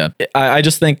company. Yeah. I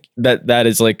just think that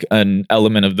is like an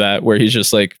element of that where he's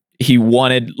just like, he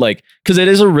wanted like, because it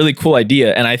is a really cool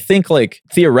idea, and I think like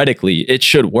theoretically it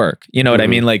should work. You know what I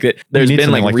mean? Like there's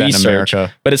been like research,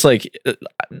 but it's like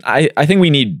I think we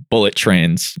need bullet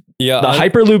trains. Yeah, the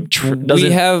Hyperloop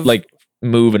doesn't have like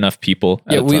move enough people.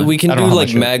 Yeah, we can do like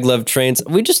maglev trains.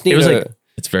 We just need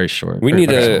it's very short. We need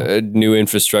a new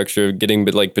infrastructure getting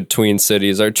like between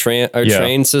cities. Our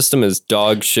train system is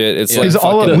dog shit. It's like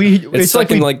it's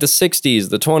like in like the 60s,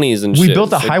 the 20s, and we shit.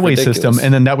 built the highway system,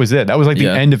 and then that was it. That was like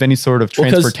the end of any sort of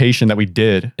transportation that we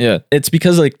did. Yeah, it's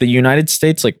because like the United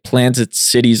States like plans its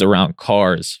cities around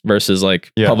cars versus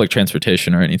like public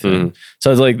transportation or anything.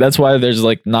 So it's like that's why there's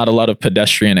like not a lot of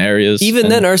pedestrian areas. Even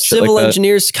then, our civil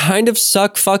engineers kind of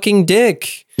suck fucking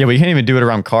dick. Yeah, but you can't even do it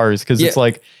around cars because it's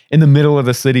like in the middle of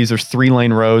the cities, there's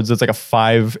 3-lane roads. It's like a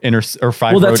 5 road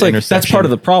intersection. That's part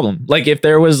of the problem. Like if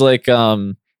there was like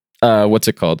what's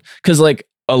it called? Because like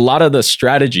a lot of the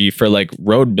strategy for like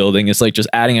road building is like just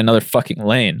adding another fucking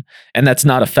lane, and that's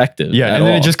not effective. Yeah, and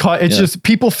then it just just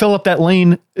people fill up that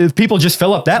lane. People just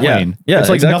fill up that lane. Yeah, it's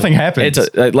like nothing happens.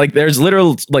 It's like there's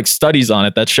literal like studies on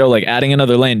it that show like adding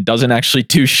another lane doesn't actually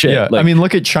do shit. Yeah, like, I mean,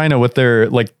 look at China with their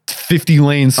like 50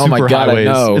 lane super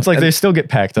highways. It's like they still get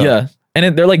packed up. Yeah.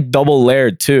 And they're like double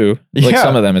layered too. Like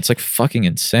some of them, it's like fucking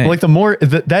insane. Like the more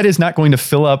that is not going to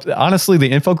fill up. Honestly, the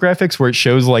infographics where it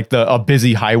shows like a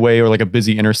busy highway or like a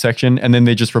busy intersection, and then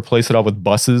they just replace it all with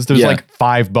buses. There's like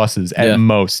 5 buses at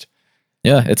most.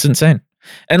 Yeah, it's insane.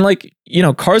 And like, you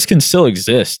know, cars can still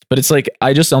exist, but it's like,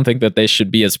 I just don't think that they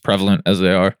should be as prevalent as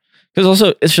they are. Because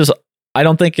also it's just, I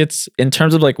don't think it's in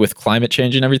terms of like with climate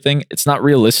change and everything, it's not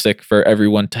realistic for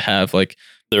everyone to have like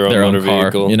their own car,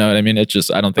 vehicle. You know what I mean? It's just,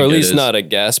 I don't think, or at least not a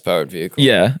gas powered vehicle.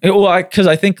 Yeah. Well, because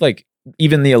I think like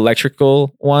even the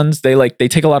electrical ones, they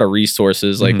take a lot of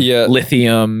resources like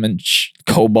lithium and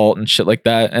cobalt and shit like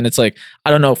that. And it's like,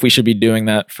 I don't know if we should be doing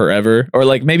that forever, or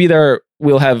like maybe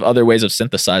we'll have other ways of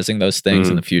synthesizing those things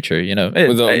in the future. You know,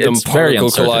 with them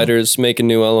particle colliders making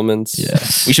new elements. Yeah.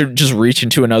 We should just reach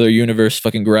into another universe,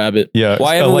 fucking grab it. Yeah.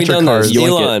 Why haven't we done this?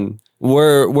 Elon,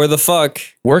 where the fuck?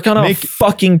 Work on a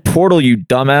fucking portal, you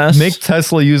dumbass. Make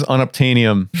Tesla use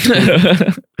unobtainium.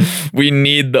 We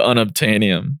need the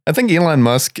unobtainium. I think Elon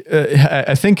Musk,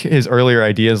 I think his earlier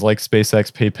ideas like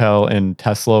SpaceX, PayPal, and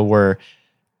Tesla were...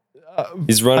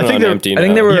 he's running on empty now. I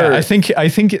think they were. I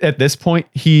think at this point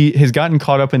he has gotten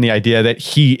caught up in the idea that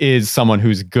he is someone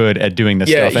who's good at doing this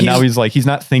stuff, and now he's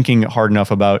not thinking hard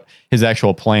enough about his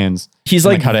actual plans. He's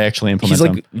like how to actually implement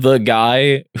them. He's like the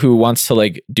guy who wants to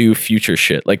like do future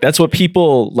shit. Like that's what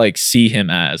people like see him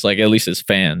as, like at least his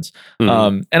fans.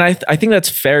 And I think that's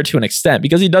fair to an extent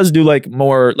because he does do like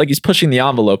more, like he's pushing the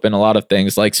envelope in a lot of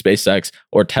things like SpaceX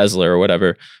or Tesla or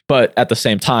whatever. But at the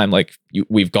same time, like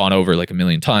we've gone over like a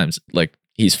million times, like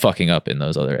he's fucking up in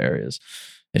those other areas.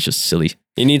 It's just silly.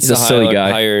 He needs to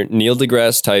hire Neil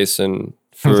deGrasse Tyson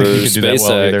for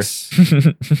SpaceX.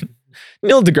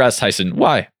 Neil deGrasse Tyson,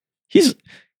 why?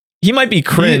 He might be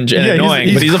cringe and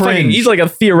annoying, but he's like a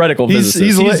theoretical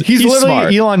physicist. He's literally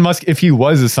smart. Elon Musk if he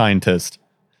was a scientist.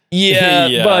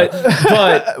 Yeah. but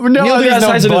Neil deGrasse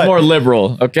Tyson is more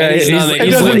liberal. Okay, he's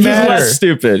less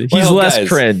stupid. He's less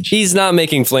cringe. He's not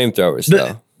making flamethrowers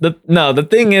though. The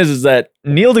thing is that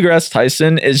Neil deGrasse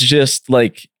Tyson is just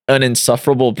like an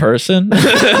insufferable person.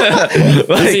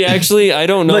 Is he actually? I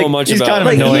don't know much about him. Kind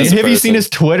of annoying. Have you seen his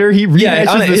Twitter? He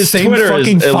rehashes the same Twitter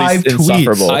fucking 5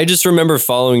 tweets. I just remember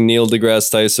following Neil deGrasse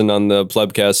Tyson on the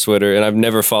Plebcast Twitter, and I've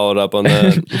never followed up on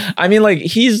that. I mean, like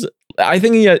I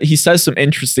think he says some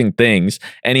interesting things,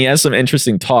 and he has some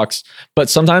interesting talks, but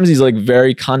sometimes he's like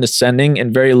very condescending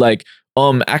and very like,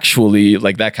 actually,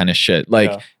 like that kind of shit.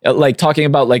 Like talking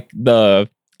about like the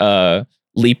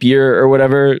leap year or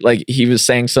whatever, like he was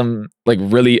saying some like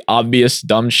really obvious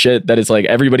dumb shit that is like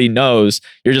everybody knows.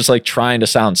 You're just like trying to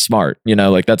sound smart, you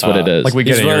know, like that's what it is. Like we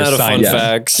get run out of fun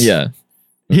facts. Yeah,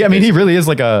 I mean, he really is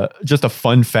like just a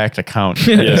fun fact account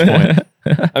at this point.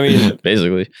 I mean,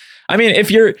 basically. I mean, if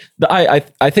you're,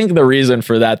 I think the reason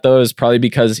for that though is probably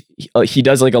because he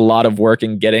does like a lot of work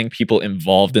in getting people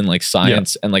involved in like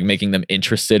science and like making them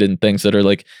interested in things that are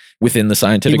like within the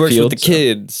scientific field. He works with the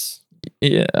kids.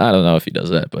 Yeah, I don't know if he does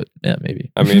that, but yeah,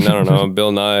 maybe. I mean, I don't know.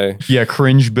 Bill Nye. Yeah,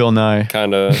 cringe Bill Nye. He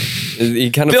kind of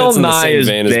Bill fits in the Nye same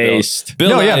vein based. as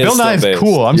Bill. Bill Nye is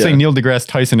cool. I'm saying Neil deGrasse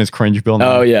Tyson is cringe Bill Nye.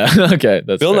 Oh yeah, okay.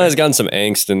 That's Bill Nye's gotten some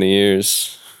angst in the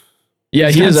years. Yeah,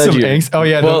 he has some angst. Oh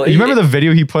yeah, well, you remember the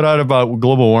video he put out about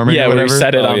global warming? Yeah, or whatever? Where he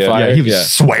set it on fire. Yeah, he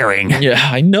was swearing. Yeah,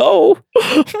 I know.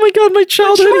 Oh my god, my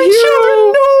childhood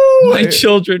hero. No, my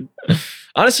children.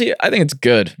 Honestly, I think it's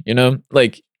good. You know,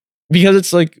 like because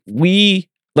it's like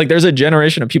there's a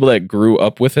generation of people that grew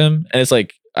up with him, and it's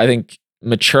like I think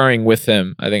maturing with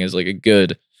him, I think is like a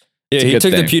good Yeah, It's a he good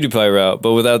took thing. the PewDiePie route,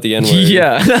 but without the N word.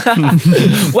 Yeah.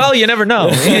 Well, you never know.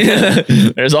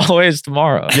 There's always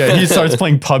tomorrow. Yeah, he starts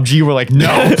playing PUBG. We're like,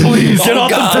 no, please Get Oh, off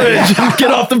God. the bridge.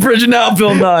 Get off the bridge now,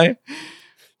 Bill Nye.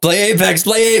 Play Apex,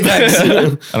 play Apex. I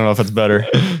don't know if it's better.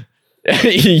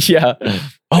 Yeah.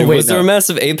 Oh, Hey, wait. was there a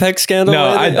massive Apex scandal?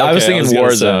 No, lately? I was Okay, thinking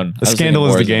gonna say. Warzone. The scandal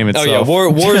is the game Oh itself. yeah,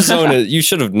 Warzone. You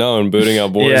should have known booting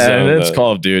up Warzone. Yeah, it's but-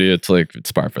 Call of Duty. It's like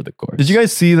it's par for the course. Did you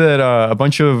guys see that a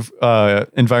bunch of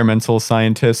environmental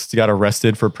scientists got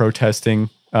arrested for protesting?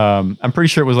 I'm pretty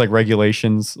sure it was like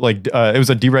regulations, like it was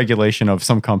a deregulation of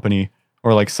some company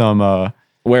or like some.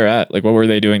 Where at? Like, what were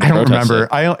they doing? To I don't protest remember.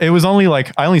 it? It was only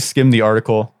like I only skimmed the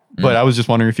article, but I was just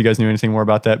wondering if you guys knew anything more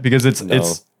about that because it's No.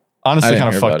 it's I honestly didn't kind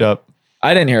of hear fucked about up.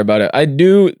 I didn't hear about it. I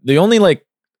do. The only like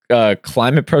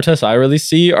climate protests I really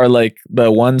see are like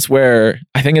the ones where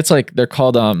I think it's like they're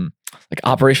called like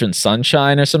Operation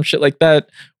Sunshine or some shit like that,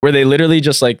 where they literally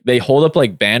just like they hold up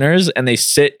like banners and they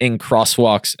sit in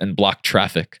crosswalks and block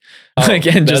traffic, like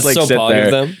and just like so sit pog there.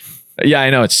 of them. Yeah, I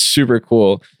know, it's super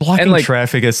cool. Blocking And, like-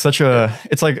 traffic is such a.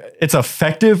 It's like it's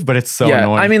effective, but it's so Yeah,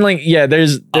 annoying. I mean, like, yeah,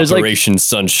 there's like Operation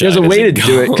Sunshine. there's a way to as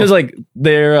do it go. because like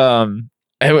they're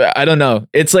I don't know.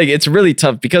 It's like it's really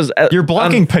tough because you're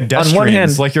blocking pedestrians. on one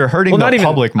hand, like you're hurting not the even,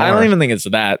 public more. I don't even think it's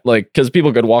that like because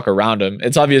people could walk around them.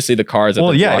 It's obviously the cars. That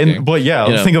Well, they're yeah, blocking. but yeah,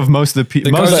 you know. think of most of the The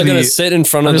people. cars Most are of gonna the, sit in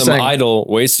front I'm of just them saying- idle,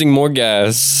 wasting more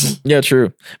gas. Yeah,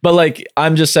 true. But like,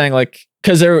 I'm just saying, like,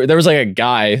 because there was like a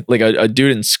guy, like a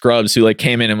dude in scrubs who like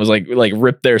came in and was like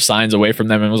ripped their signs away from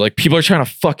them and was like, people are trying to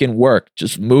fucking work,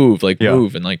 just move, like Yeah.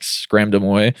 move, and like scrammed them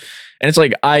away. And it's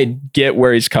like I get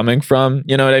where he's coming from,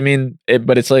 you know what I mean?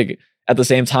 But it's like at the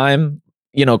same time,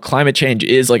 you know, climate change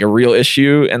is like a real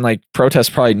issue, and like protests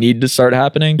probably need to start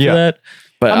happening for Yeah. that.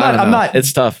 But I'm not-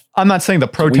 It's tough. I'm not saying the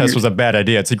protest weird. was a bad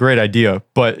idea. It's a great idea,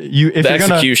 but if The you're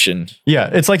gonna, execution.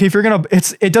 yeah, it's like if you're gonna,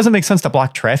 it doesn't make sense to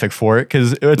block traffic for it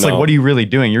because it's like, No. what are you really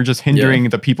doing? You're just hindering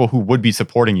the people who would be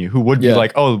supporting you, who would be Yeah.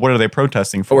 like, oh, what are they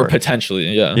protesting for? Or potentially,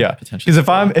 yeah. Yeah, Potentially.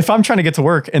 because if I'm trying to get to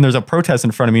work and there's a protest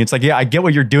in front of me, it's like, yeah, I get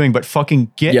what you're doing, but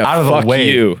fucking get out of fuck the way.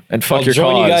 you and fuck I'll your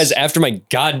join cause. you guys after my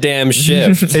goddamn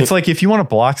shift. It's like if you want to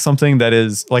block something that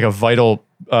is like a vital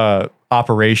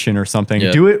operation or something,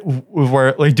 Yeah. do it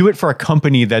where like do it for a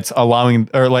company that's allowing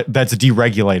or like that's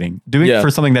deregulating. Do it Yeah. for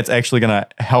something that's actually gonna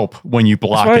help when you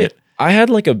block That's why it. I had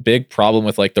like a big problem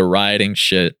with like the rioting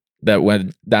shit that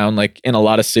went down like in a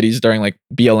lot of cities during like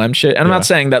BLM shit. And I'm Yeah. not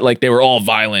saying that like they were all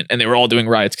violent and they were all doing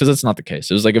riots because that's not the case.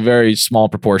 It was like a very small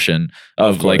proportion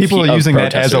of like People of are using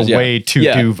that as a protesters, yeah. way to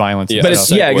Yeah. do violence. Yeah. and But it's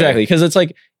stuff. yeah, segue. exactly. Because it's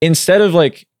like instead of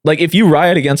like if you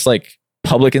riot against like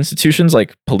public institutions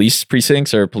like police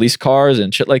precincts or police cars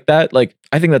and shit like that, like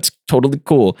I think that's totally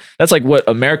cool. That's like what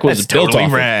America was That's built totally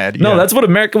off rad. of. No, Yeah. that's what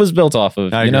America was built off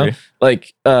of. I you know, agree.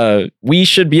 like we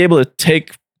should be able to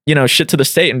take shit to the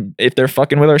state and if they're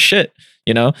fucking with our shit,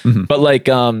 Mhm. but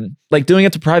like doing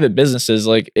it to private businesses,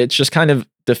 like it's just kind of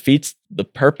defeats the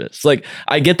purpose. Like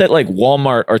I get that like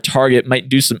Walmart or Target might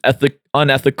do some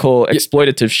unethical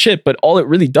exploitative shit, but all it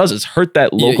really does is hurt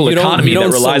that local economy you that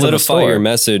don't relies on the solidify your store.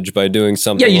 message by doing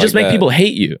something. Yeah, you like just make that. people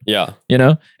hate you, Yeah,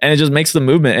 and it just makes the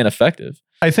movement ineffective.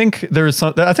 I think there's a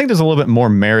little bit more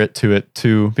merit to it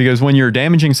too, because when you're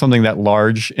damaging something that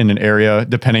large in an area,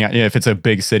 depending on if it's a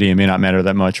big city, it may not matter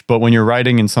that much. But when you're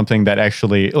riding in something that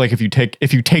actually, like if you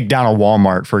take down a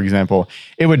Walmart, for example,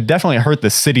 it would definitely hurt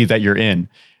the city that you're in,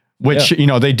 which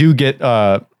they do get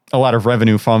a lot of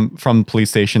revenue from police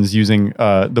stations using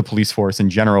the police force in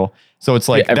general. So it's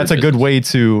like that's a good way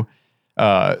to,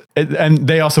 and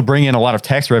they also bring in a lot of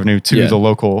tax revenue to the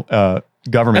local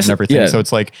government and everything. Yeah. So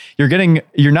it's like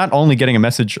you're not only getting a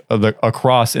message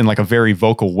across in like a very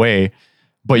vocal way,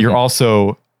 but you're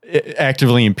also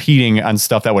actively impeding on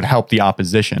stuff that would help the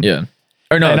opposition. Yeah,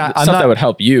 or no, And I'm stuff not- that would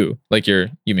help you. Like you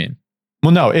mean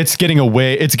Well, no, it's getting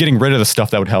rid of the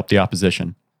stuff that would help the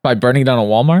opposition. by burning down a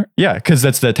Walmart? Yeah, because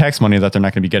that's the tax money that they're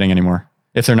not going to be getting anymore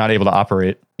if they're not able to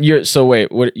operate.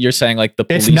 Wait, what you're saying? Like the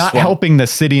police It's not won't- helping the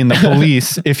city and the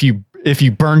police if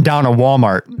you burn down a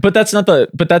Walmart. But that's not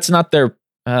their.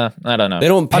 I don't know. they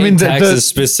don't pay I mean, taxes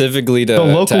specifically to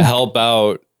local- help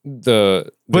out the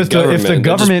But government. if the They're just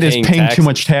government is paying too taxes.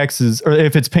 much taxes, or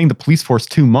if it's paying the police force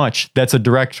too much, that's a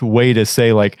direct way to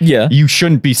say like, Yeah. you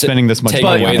shouldn't be spending this much take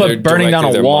money. away on it. their- But burning down a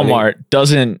directing their money. Walmart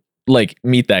doesn't like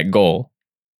meet that goal.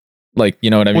 Like, you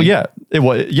know what I mean? Well, yeah, it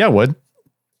would. Yeah, it would.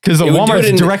 Because the It would do it Walmart's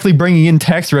in- directly bringing in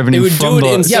tax revenue It would from do it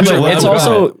the in Yeah, such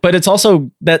a but it's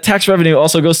also that tax revenue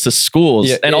also goes to schools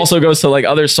Yeah, and it- also goes to like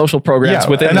other social programs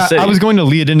within and the city. I was going to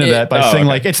lead into that by saying okay.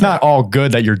 like it's not all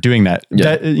good that you're doing that. Yeah.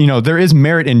 That, you know, there is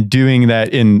merit in doing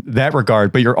that in that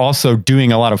regard, but you're also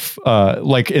doing a lot of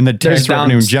like in the tax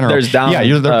revenue in general.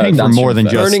 They're paying for more than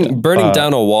just burning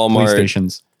down a police Walmart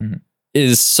stations.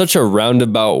 is such a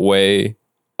roundabout way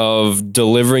of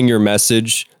delivering your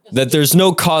message that there's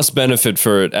no cost benefit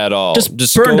for it at all.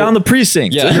 Just burn down the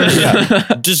precinct.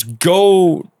 Yeah. Just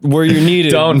go where you're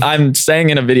needed. I'm saying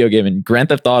in a video game in Grand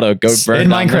Theft Auto, go burn in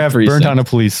down the Minecraft, precinct. burn down a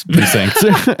police precinct.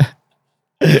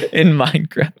 In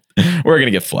Minecraft. We're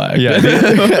gonna get flagged. Yeah.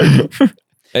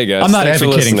 Hey guys, I'm not thanks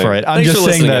advocating for it. I'm Thanks just for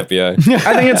saying listening, that FBI.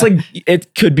 I think it's like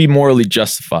it could be morally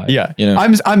justified. Yeah, you know.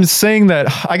 I'm saying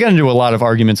that I got into a lot of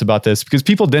arguments about this because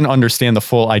people didn't understand the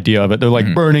full idea of it. They're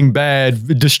like burning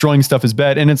bad, destroying stuff is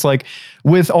bad, and it's like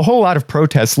with a whole lot of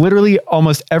protests, literally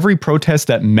almost every protest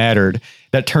that mattered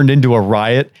that turned into a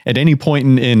riot at any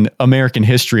point in American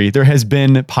history, there has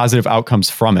been positive outcomes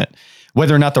from it.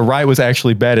 Whether or not the riot was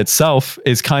actually bad itself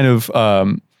is kind of.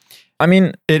 I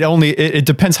mean, it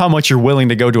depends how much you're willing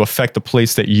to go to affect the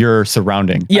place that you're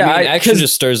surrounding. yeah, I mean, action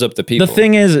just stirs up the people. The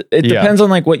thing is, it depends on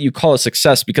like what you call a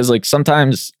success, because like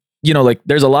sometimes, you know, like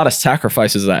there's a lot of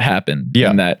sacrifices that happen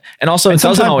in that. And also it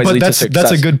doesn't always lead to success.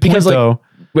 That's a good point because, like, though.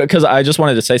 Because I just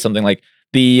wanted to say something like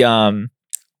the, what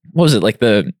was it? Like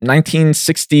the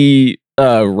 1960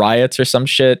 riots or some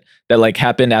shit that like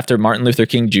happened after Martin Luther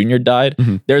King Jr. died.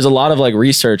 There's a lot of like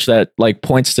research that like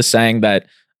points to saying that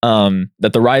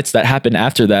that the riots that happened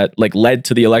after that like led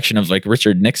to the election of like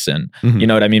Richard Nixon. You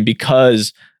know what I mean?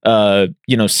 Because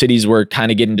you know, cities were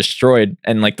kind of getting destroyed,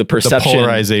 and like the perception, the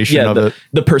polarization of it.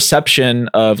 The perception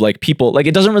of like people, like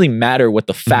it doesn't really matter what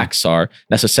the facts are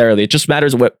necessarily. It just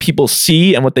matters what people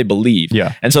see and what they believe.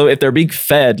 Yeah. And so if they're being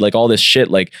fed like all this shit,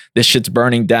 like this shit's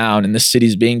burning down and this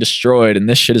city's being destroyed and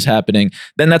this shit is happening,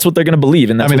 then that's what they're going to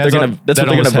believe, and that's what they're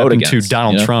going to vote against. To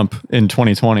Donald Trump in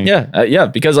 2020. Yeah, yeah,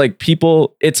 because like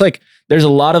people, it's like there's a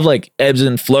lot of like ebbs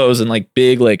and flows and like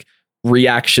big like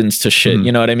reactions to shit.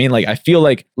 You know what I mean? Like I feel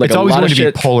like it's a always lot going of to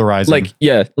shit be polarizing.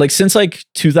 like like since like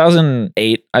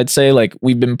 2008, I'd say like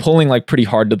we've been pulling like pretty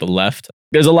hard to the left.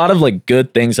 There's a lot of like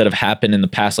good things that have happened in the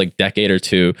past like decade or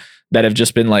two that have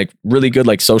just been like really good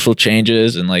like social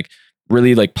changes and like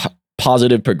really like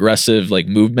positive progressive like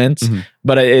movements.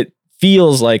 But it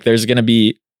feels like there's going to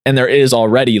be, and there is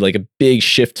already, like a big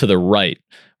shift to the right,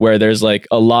 where there's like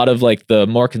a lot of like the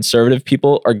more conservative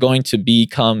people are going to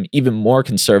become even more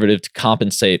conservative to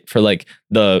compensate for like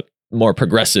the more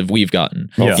progressive we've gotten.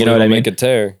 Yeah. You know what I mean? Make a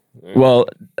tear. Well,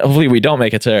 hopefully we don't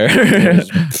make a tear.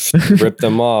 Rip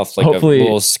them off like Hopefully. a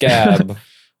little scab.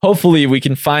 Hopefully we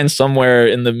can find somewhere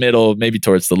in the middle, maybe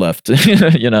towards the left.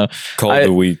 You know, Call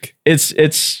the weak.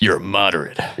 It's You're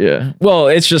moderate. yeah. Well,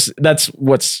 it's just that's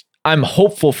what's. I'm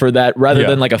hopeful for that rather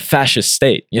than like a fascist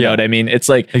state. You know what I mean? It's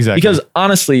like, Exactly. because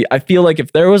honestly, I feel like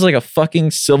if there was like a fucking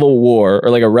civil war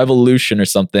or like a revolution or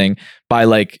something by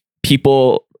like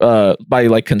people, by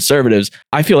like conservatives,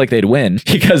 I feel like they'd win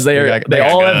because they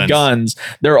all have guns.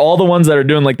 They're all the ones that are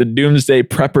doing like the doomsday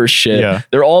prepper shit. Yeah.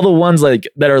 They're all the ones like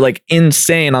that are like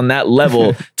insane on that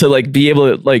level to like be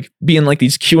able to like be in like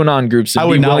these QAnon groups. And I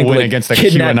would be not willing win to, like, against a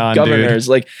kidnap QAnon governors.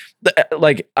 dude.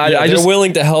 I just they're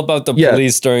willing to help out the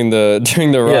police during the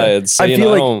riots. So, I feel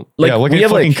like look we at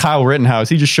have fucking like Kyle Rittenhouse.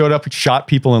 He just showed up, shot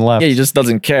people, and left. he just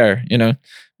doesn't care, you know.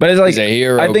 But it's like he's a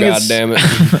hero. I think God damn it!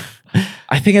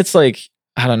 I think it's like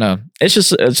I don't know.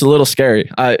 It's a little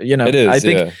scary. You know, It is. I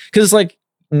think because it's like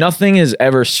nothing is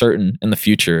ever certain in the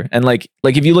future, and like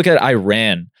if you look at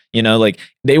Iran. You know, like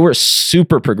they were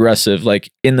super progressive, like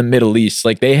in the Middle East.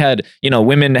 Like they had, you know,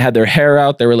 women had their hair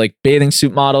out. They were like bathing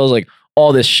suit models, like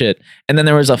all this shit. And then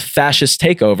there was a fascist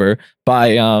takeover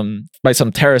by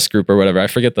some terrorist group or whatever. I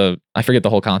forget the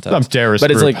whole context. Some terrorist but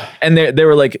it's group. like, and they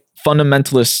were like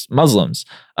fundamentalist Muslims.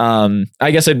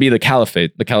 I guess it'd be the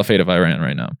caliphate of Iran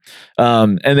right now.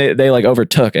 And they like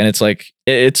overtook, and it's like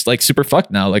super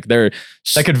fucked now. Like that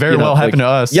could very well happen to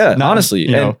us. Yeah, honestly,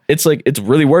 you know. and it's like it's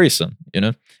really worrisome, you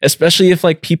know, especially if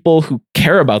like people who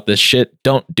care about this shit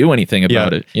don't do anything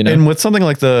about it, you know. And with something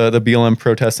like the BLM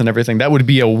protests and everything, that would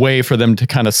be a way for them to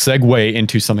kind of segue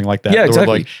into something like that. Yeah,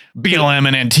 exactly. Like BLM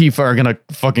and Antifa are gonna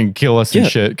fucking kill us and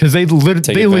shit because they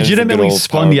legitimately old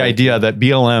spun power the back. idea that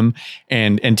BLM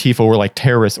and Antifa were like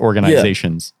terrorist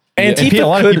organizations.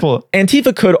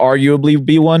 Antifa could arguably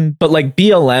be one, but like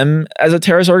BLM as a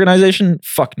terrorist organization,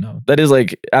 fuck no. That is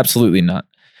like absolutely not.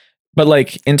 But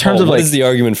like in terms of what like, is the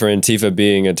argument for Antifa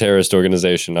being a terrorist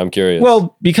organization? I'm curious.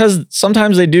 well, because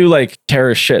sometimes they do like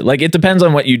terrorist shit. Like it depends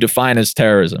on what you define as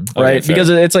terrorism, right? fair. Because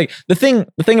it's like the thing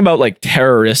about like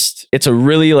terrorist, it's a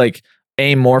really like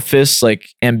amorphous, like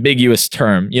ambiguous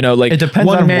term. You know, like It depends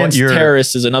one on man's what you're-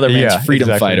 terrorist is another man's Yeah, freedom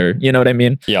exactly. fighter. You know what I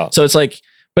mean? Yeah. So it's like,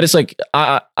 but it's like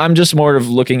I'm just more of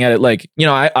looking at it like, you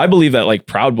know, I believe that like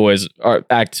Proud Boys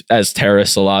act as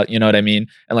terrorists a lot. You know what I mean?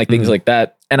 And like things like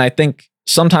that. And I think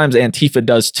sometimes Antifa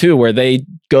does too, where they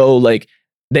go like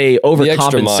they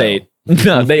overcompensate.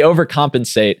 No, they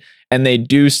overcompensate and they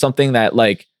do something that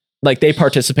like they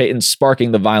participate in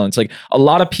sparking the violence. Like a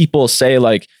lot of people say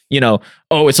like, you know,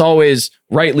 oh, it's always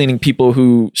right-leaning people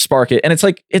who spark it. And it's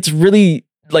like, it's really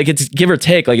like, it's give or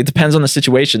take. Like it depends on the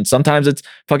situation. Sometimes it's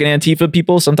fucking Antifa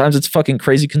people. Sometimes it's fucking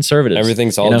crazy conservatives.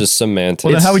 Everything's all just semantics.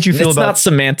 Well, then how would you feel it's about? not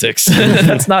semantics.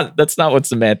 that's not what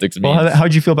semantics means. Well, how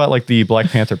would you feel about like the Black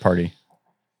Panther Party?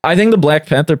 I think the Black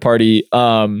Panther Party,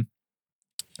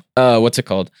 what's it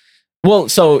called? Well,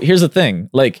 so here's the thing.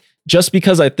 Like, just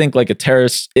because I think like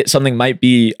something might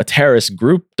be a terrorist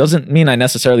group doesn't mean I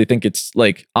necessarily think it's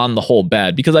like on the whole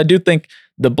bad, because I do think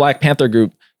the Black Panther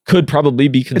group could probably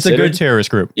be considered. It's a good terrorist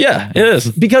group. Yeah, it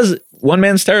is. Because one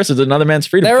man's terrorist is another man's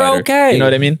freedom They're fighter. okay. You know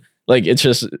what I mean? Like, it's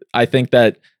just, I think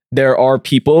that there are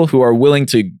people who are willing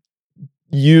to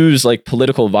use like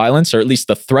political violence, or at least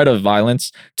the threat of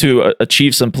violence, to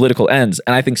achieve some political ends.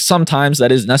 And I think sometimes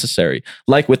that is necessary,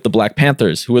 like with the Black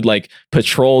Panthers, who would like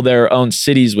patrol their own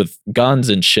cities with guns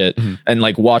and shit, and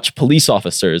like watch police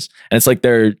officers. And it's like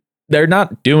they're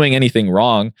not doing anything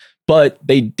wrong, but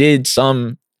they did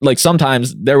some, like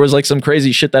sometimes there was like some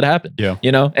crazy shit that happened. Yeah.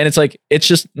 You know? And it's like, it's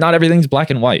just not everything's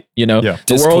black and white, you know? Yeah.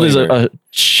 The world is Disclaimer. a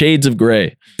shades of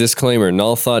gray. Disclaimer,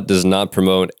 Null Thought does not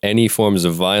promote any forms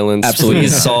of violence. Absolutely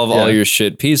Please not. solve all your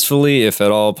shit peacefully, if at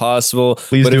all possible.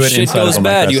 Please but do if it shit inside of goes a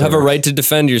bad, Minecraft Oh you have a server. right to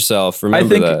defend yourself.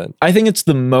 Remember that. I think it's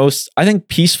I think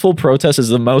peaceful protest is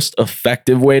the most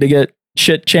effective way to get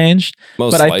shit changed.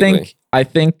 Most but likely. I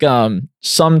think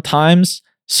sometimes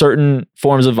certain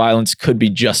forms of violence could be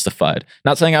justified.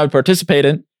 Not saying I would participate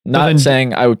in, not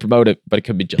saying I would promote it, but it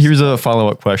could be justified. Here's a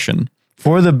follow-up question.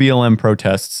 For the BLM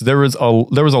protests, there was a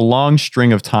long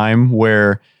string of time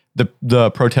where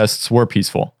the protests were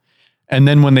peaceful. And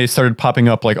then when they started popping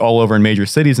up like all over in major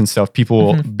cities and stuff,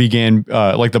 people began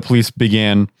like the police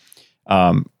began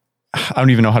I don't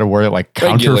even know how to word it, like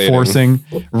counter-forcing.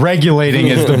 Regulating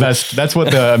is the best. That's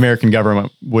what the American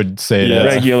government would say. Yeah.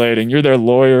 Regulating. You're their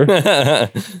lawyer.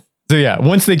 So yeah,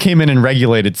 once they came in and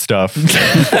regulated stuff,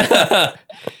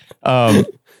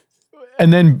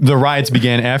 and then the riots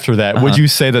began after that, would you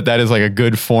say that is like a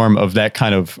good form of that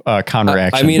kind of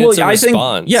counteraction? I mean, it's a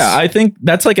response. I think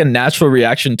that's like a natural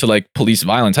reaction to like police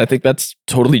violence. I think that's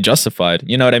totally justified.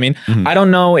 You know what I mean? I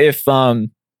don't know if I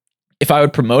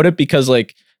would promote it, because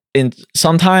like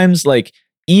sometimes like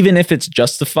even if it's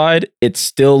justified, it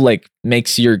still like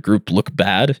makes your group look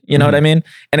bad. You know what I mean?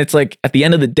 And it's like at the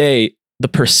end of the day, the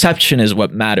perception is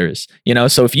what matters. You know,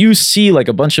 so if you see like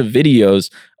a bunch of videos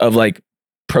of like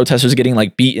protesters getting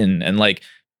like beaten and like,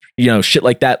 you know, shit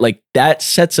like that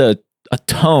sets a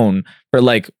tone for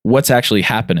like what's actually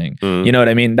happening. You know what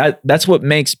I mean? That's what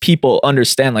makes people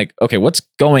understand like, okay, what's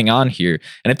going on here?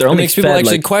 And if they're only makes people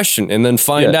actually like, question and then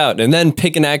find out and then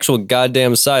pick an actual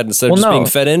goddamn side instead of just being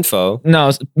fed info.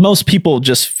 No, most people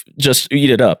just eat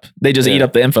it up. They just eat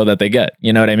up the info that they get.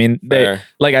 You know what I mean?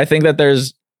 Like, I think that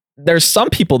there's some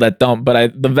people that don't,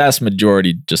 but the vast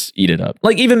majority just eat it up.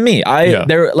 Like even me,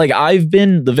 I've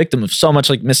been the victim of so much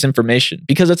like misinformation,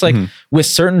 because it's like with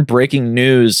certain breaking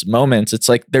news moments, it's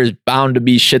like there's bound to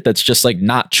be shit that's just like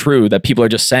not true that people are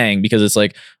just saying because it's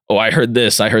like, oh, I heard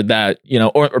this, I heard that, you know,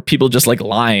 or people just like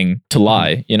lying to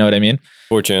lie. You know what I mean?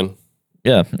 4chan.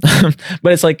 Yeah.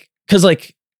 But it's like, cause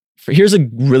like, here's a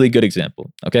really good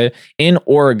example. Okay. In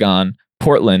Oregon,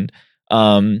 Portland,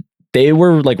 they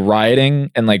were like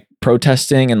rioting and like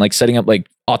protesting and like setting up like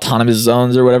autonomous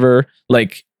zones or whatever,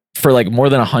 like for like more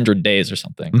than 100 days or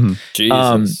something.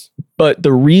 Jesus. But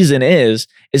the reason is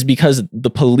because the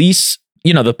police,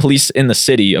 you know, the police in the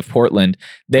city of Portland,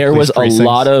 there was a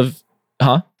lot of,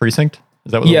 precinct?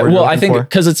 Is that what yeah, well, I think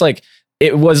because it's like,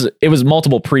 it was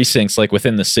multiple precincts like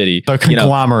within the city. The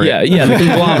conglomerate. You know? Yeah, the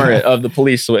conglomerate of the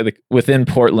police within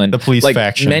Portland. The police like,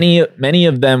 faction. Many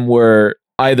of them were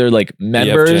either like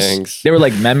members. They were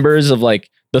like members of like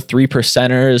the 3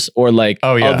 percenters or like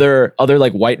other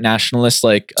like white nationalists.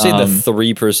 Like say the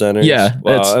 3 percenters. Yeah,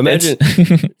 wow. Imagine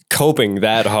coping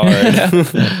that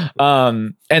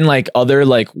hard. And like other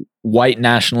like white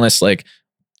nationalists, like,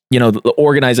 you know, the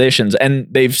organizations, and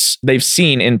they've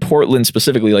seen in Portland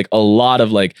specifically like a lot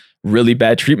of like really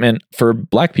bad treatment for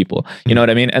black people. You know what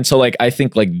I mean? And so like, I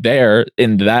think like there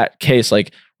in that case,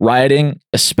 like rioting,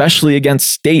 especially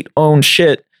against state-owned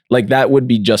shit, like that would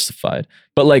be justified.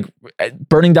 But like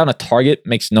burning down a Target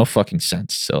makes no fucking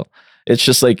sense. So it's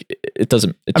just like, it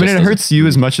doesn't. It hurts you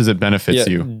as much as it benefits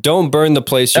you. Don't burn the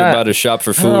place you're about to shop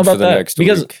for food for the next week.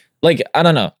 Because like, I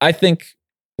don't know. I think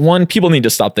one, people need to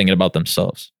stop thinking about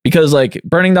themselves, because like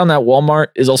burning down that Walmart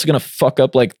is also going to fuck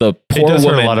up like the poor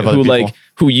woman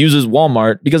who uses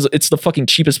Walmart, because it's the fucking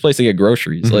cheapest place to get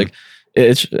groceries. Mm-hmm. Like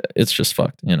it's just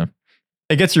fucked, you know.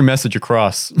 It gets your message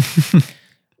across.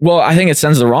 Well, I think it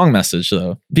sends the wrong message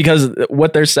though, because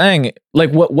what they're saying,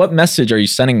 like what message are you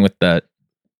sending with that?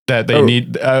 That they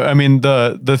need. I mean,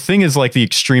 the thing is like the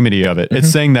extremity of it. Mm-hmm.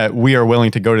 It's saying that we are willing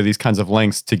to go to these kinds of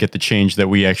lengths to get the change that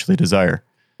we actually desire.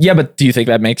 Yeah, but do you think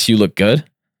that makes you look good?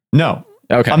 No.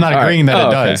 Okay. I'm not agreeing that it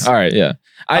does. All right. Yeah.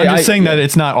 I'm just saying that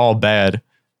it's not all bad.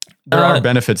 There are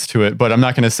benefits to it, but I'm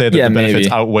not going to say that the benefits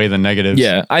outweigh the negatives.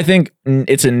 Yeah. I think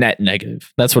it's a net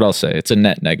negative. That's what I'll say. It's a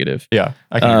net negative. Yeah,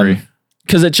 I can agree.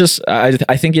 Because it just, I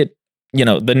think it, you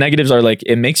know, the negatives are like,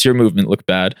 it makes your movement look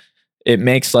bad. It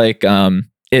makes like,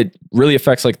 it really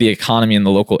affects like the economy in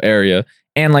the local area.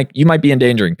 And like, you might be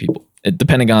endangering people.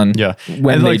 Depending on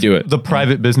when they do it. The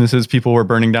private businesses people were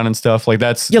burning down and stuff, like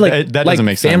that's that doesn't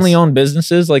make sense. Family owned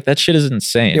businesses, like that shit is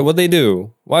insane. Yeah, what they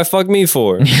do? Why fuck me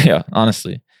for? Yeah,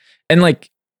 honestly. And like,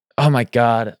 oh my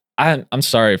God, I'm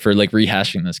sorry for like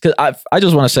rehashing this, because I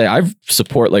just want to say I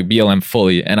support like BLM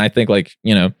fully, and I think like,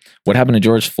 you know, what happened to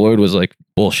George Floyd was like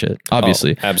bullshit,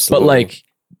 obviously. Absolutely. But like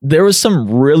there was some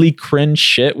really cringe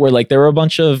shit where like there were a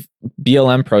bunch of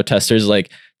BLM protesters like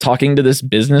talking to this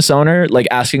business owner, like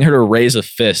asking her to raise a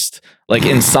fist, like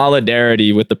in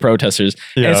solidarity with the protesters.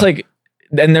 Yeah. And it's like,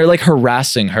 and they're like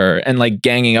harassing her and like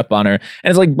ganging up on her. And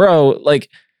it's like, bro, like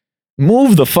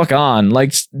move the fuck on.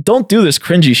 Like, don't do this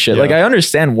cringy shit. Yeah. Like, I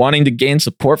understand wanting to gain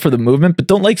support for the movement, but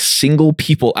don't like single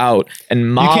people out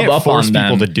and mob up on them. You can't force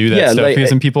people to do that stuff, because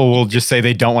then people will just say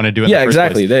they don't want to do it. Yeah,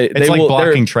 exactly. It's like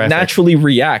blocking traffic. Naturally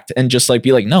react and just like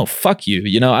be like, no, fuck you.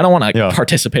 You know, I don't want to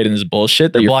participate in this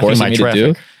bullshit that you're forcing me to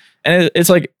do. And it's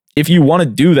like, if you want to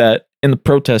do that in the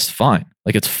protest, fine.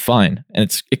 Like, it's fine.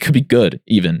 And it could be good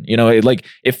even, you know,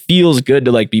 it feels good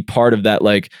to like be part of that,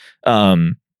 like,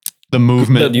 the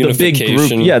movement, the big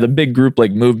group. Yeah. The big group,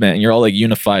 like movement, and you're all like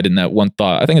unified in that one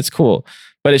thought. I think it's cool,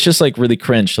 but it's just like really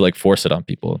cringe to like force it on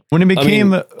people. When it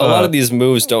became, a lot of these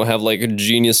moves don't have like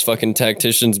genius fucking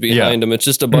tacticians behind them. It's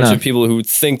just a bunch of people who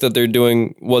think that they're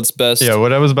doing what's best. Yeah.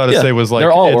 What I was about to say was like,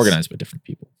 they're all organized by different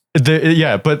people.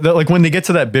 But like when they get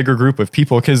to that bigger group of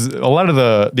people, because a lot of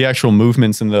the actual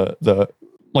movements and the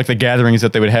like the gatherings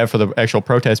that they would have for the actual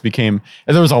protest became,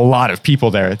 and there was a lot of people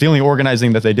there. The only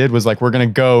organizing that they did was like, we're going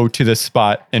to go to this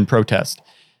spot and protest.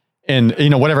 And, you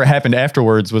know, whatever happened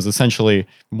afterwards was essentially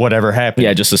whatever happened.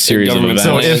 Yeah, just a series of events.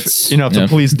 So if, you know, if the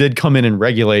police did come in and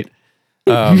regulate,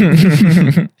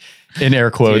 in air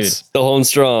quotes. Dude, still holding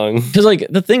strong. Because like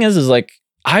the thing is like,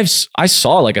 I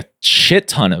saw like a shit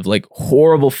ton of like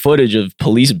horrible footage of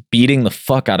police beating the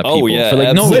fuck out of people for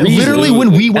like no reason. Literally,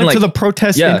 when we went to the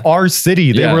protest in our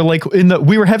city, they were like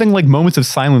we were having like moments of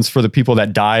silence for the people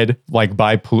that died like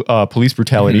by police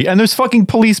brutality, and there's fucking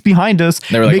police behind us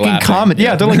making comments.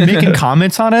 Yeah, they're like making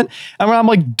comments on it, and I'm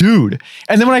like, dude.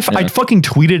 And then when I fucking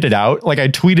tweeted it out, like I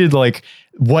tweeted like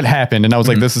what happened, and I was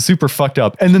like, this is super fucked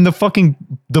up. And then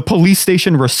the police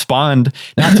station respond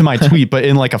not to my tweet, but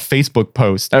in like a Facebook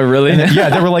post. Oh, really? And yeah,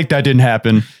 they were like, that didn't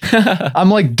happen.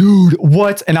 I'm like, dude,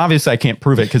 what? And obviously I can't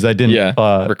prove it because I didn't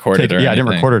record it. I didn't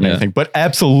record it or anything, but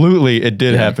absolutely it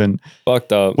did happen.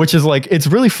 Fucked up. Which is like, it's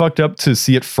really fucked up to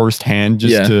see it firsthand,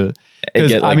 just to,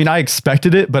 because I mean, I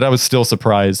expected it, but I was still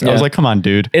surprised. I was like, come on,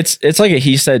 dude. It's like a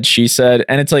he said, she said,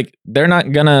 and it's like, they're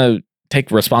not gonna take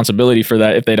responsibility for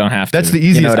that if they don't have to. That's the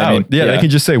easiest out. I mean? Yeah, they can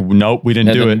just say, nope, we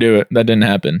didn't do it. That didn't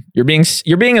happen. You're being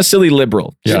a silly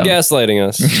liberal. You're gaslighting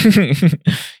us.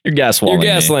 You're gaswalling.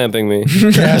 You're gaslamping me.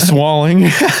 Gaswalling.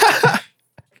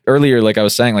 Earlier, like I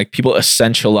was saying, like people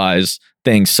essentialize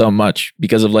things so much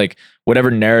because of like whatever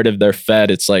narrative they're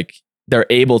fed. It's like they're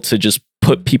able to just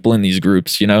put people in these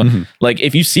groups, you know? Mm-hmm. Like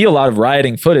if you see a lot of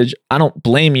rioting footage, I don't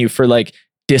blame you for like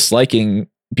disliking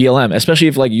BLM, especially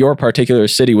if like your particular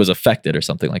city was affected or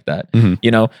something like that, you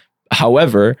know.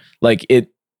 However, like it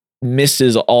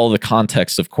misses all the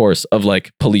context, of course, of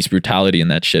like police brutality and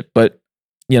that shit. But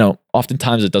you know,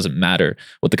 oftentimes it doesn't matter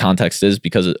what the context is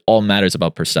because it all matters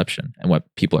about perception and what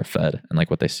people are fed and like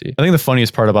what they see. I think the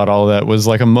funniest part about all of that was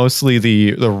like mostly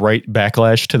the right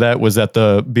backlash to that was that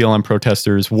the BLM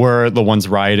protesters were the ones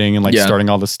rioting and like starting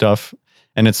all this stuff.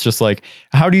 And it's just like,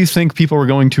 how do you think people are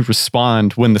going to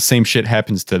respond when the same shit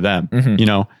happens to them? You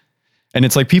know, And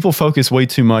it's like people focus way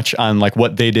too much on like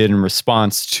what they did in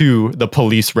response to the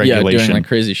police regulation. Yeah, doing like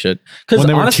crazy shit. When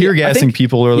they were tear gassing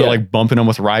people or they're like bumping them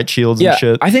with riot shields and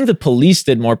shit. I think the police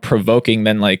did more provoking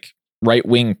than like right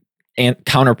wing and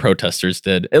counter protesters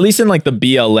did. At least in like the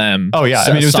BLM. Oh yeah,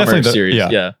 I mean it was definitely the series.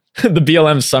 Yeah. The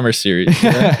BLM summer series.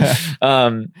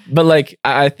 But like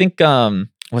I think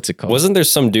what's it called? Wasn't there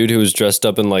some dude who was dressed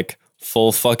up in like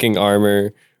full fucking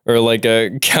armor? Or like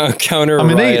a counter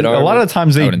riot armor. A lot of the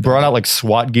times they brought out like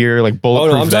SWAT gear, like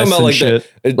bulletproof vests and like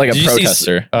shit. Like a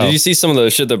protester. Did you see some of the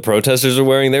shit that protesters are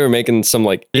wearing? They were making some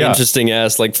like interesting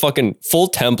ass, like fucking full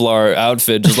Templar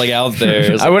outfit, just like out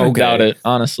there. I wouldn't doubt it,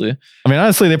 honestly. I mean,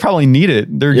 honestly, they probably need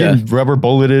it. They're getting rubber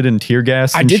bulleted and tear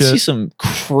gas. I did see some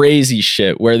crazy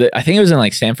shit where I think it was in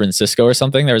like San Francisco or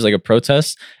something. There was like a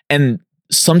protest and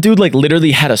some dude like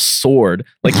literally had a sword.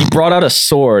 Like he brought out a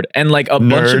sword and like a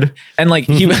bunch of, and like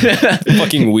he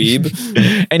fucking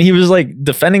weeb. And he was like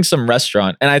defending some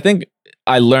restaurant. And I think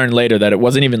I learned later that it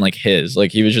wasn't even like his.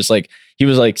 Like he was just like,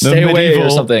 stay away or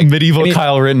something. Medieval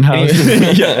Kyle Rittenhouse.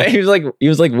 He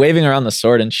was like waving around the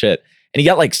sword and shit. And he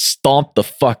got like stomped the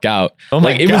fuck out. Oh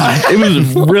my God. It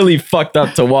was really fucked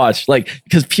up to watch. Like,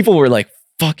 because people were like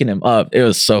fucking him up. It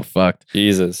was so fucked.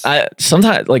 Jesus.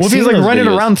 Sometimes like, well, if he's like running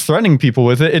around threatening people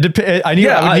with it, I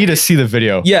need to see the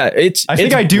video. Yeah, I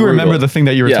think I do remember the thing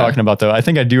that you were talking about though. I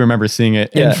think I do remember seeing it.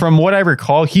 And from what I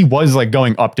recall, he was like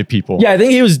going up to people. Yeah, I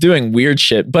think he was doing weird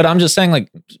shit. But I'm just saying,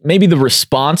 like, maybe the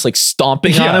response, like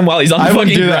stomping on him while he's on the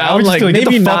fucking ground, like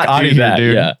maybe not do that.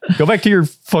 Dude. Yeah, go back to your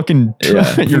fucking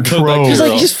your crow.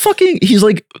 He's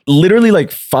like literally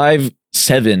like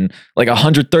 5'7", like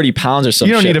 130 pounds or something.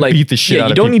 You don't need to like, beat the shit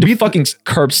out of people. You don't need to fucking fucking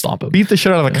curb stomp him. Beat the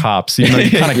shit out of the cops. You know,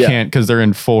 you kind of can't because they're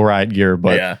in full riot gear.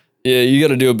 But yeah, you got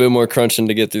to do a bit more crunching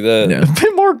to get through that. Yeah. A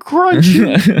bit more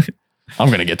crunching. I'm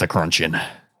gonna get to crunching.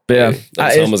 But yeah,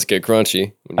 that's almost get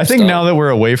crunchy. I think now that we're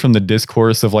away from the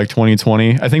discourse of like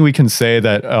 2020, I think we can say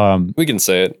that. We can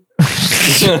say it.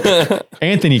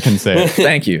 Anthony can say it.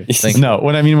 Thank you. No,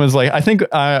 what I mean was like, I think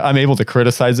I'm able to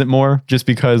criticize it more just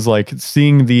because like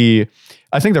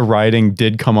I think the writing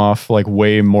did come off like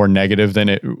way more negative than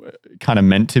it kind of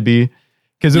meant to be.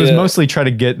 Because it was mostly try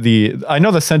to get I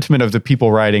know the sentiment of the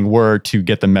people writing were to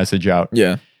get the message out.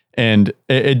 Yeah. And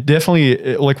it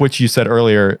definitely, like what you said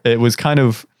earlier, it was kind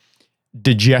of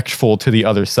dejectful to the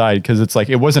other side because it's like,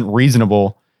 it wasn't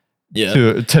reasonable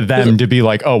to them to be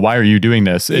like, oh, why are you doing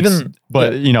this?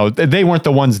 But you know, they weren't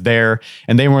the ones there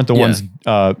and they weren't the ones,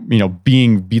 you know,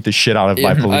 being beat the shit out of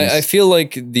by police. I feel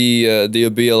like the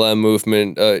BLM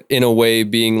movement, in a way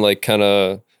being like kind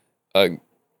of,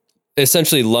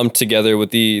 essentially lumped together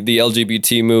with the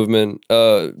LGBT movement.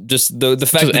 Just the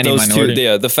fact that those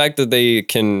two, the fact that they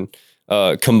can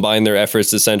combine their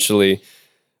efforts essentially.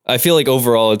 I feel like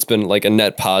overall it's been like a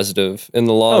net positive in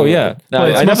the long run. No,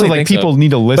 it's mostly like people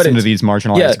need to listen to these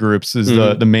marginalized groups is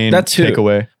the main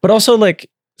takeaway. But also like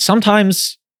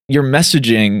sometimes your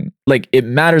messaging, like it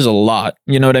matters a lot.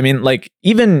 You know what I mean? Like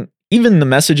even the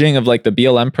messaging of like the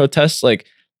BLM protests, like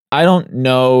I don't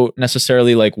know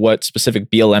necessarily like what specific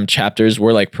BLM chapters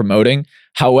were like promoting.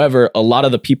 However, a lot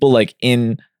of the people like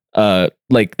in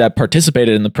like that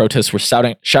participated in the protests were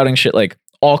shouting shit like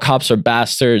all cops are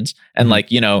bastards and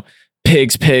like, you know,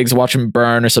 pigs, watch them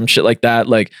burn or some shit like that.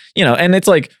 Like, you know, and it's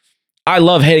like, I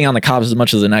love hating on the cops as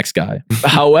much as the next guy.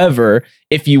 However,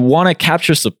 if you want to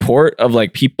capture support of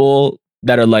like people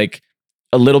that are like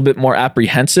a little bit more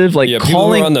apprehensive, like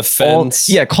calling on the fence.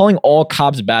 Calling all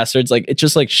cops bastards, like it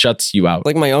just like shuts you out.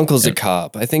 Like my uncle's a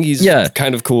cop. I think he's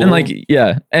kind of cool. And like,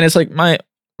 and it's like my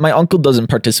uncle doesn't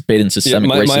participate in systemic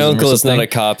racism. My uncle is not a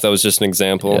cop. That was just an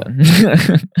example.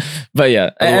 Yeah. But yeah.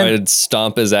 Otherwise, I'd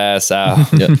stomp his ass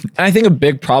out. And I think a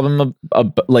big problem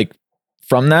of like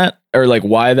from that or like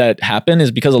why that happened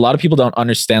is because a lot of people don't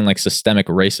understand like systemic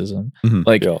racism.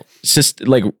 Like,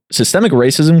 systemic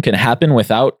racism can happen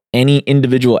without any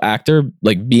individual actor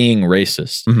like being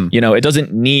racist. You know, it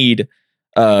doesn't need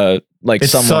like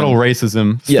it's subtle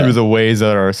racism through the ways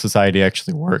that our society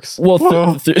actually works. Well,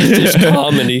 through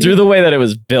comedy, through the way that it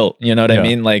was built. You know what I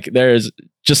mean? Like there's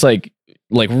just like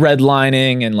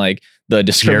redlining and like the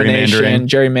discrimination,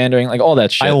 gerrymandering, like all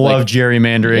that shit. I love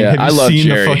gerrymandering. Yeah, Have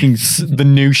you seen the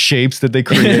new shapes that they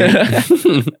create?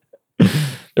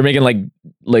 They're making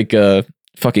like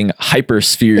fucking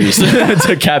hyperspheres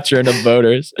to capture enough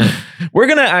voters. We're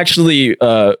gonna actually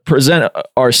present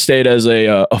our state as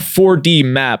a 4D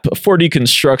map, a 4D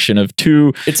construction of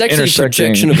two. It's actually a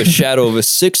projection of a shadow of a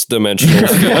 6-dimensional.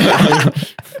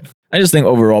 I just think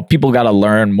overall people got to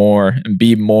learn more and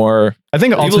be more. I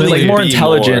think ultimately like more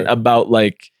intelligent about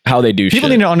like how they do People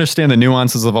shit. need to understand the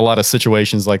nuances of a lot of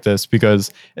situations like this,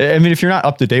 because I mean, if you're not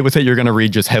up to date with it, you're going to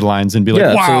read just headlines and be like,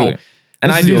 Yeah, wow. absolutely. And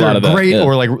This I is do a either lot of that, great yeah.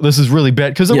 or like this is really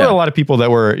bad, because there were a lot of people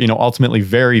that were, you know, ultimately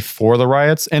very for the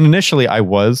riots, and initially I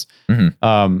was,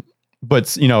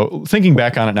 but you know, thinking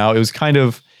back on it now, it was kind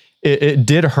of it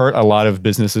did hurt a lot of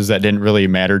businesses that didn't really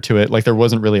matter to it. Like there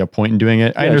wasn't really a point in doing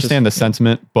it. I understand the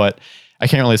sentiment, but I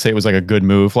can't really say it was like a good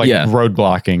move. Like road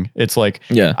blocking, it's like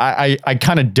I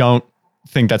kind of don't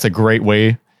think that's a great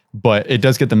way. But it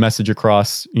does get the message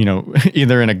across, you know,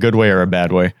 either in a good way or a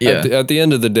bad way. Yeah. At the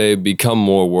end of the day, become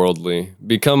more worldly.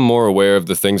 Become more aware of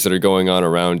the things that are going on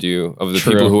around you, of the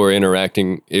people who are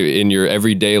interacting in your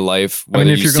everyday life,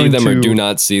 whether you see them or do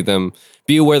not see them.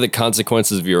 Be aware of the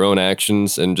consequences of your own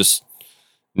actions, and just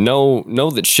know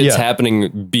that shit's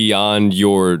happening beyond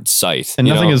your sight. And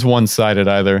nothing is one-sided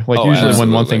either. Like usually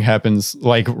when one thing happens,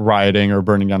 like rioting or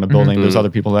burning down a building, there's other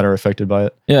people that are affected by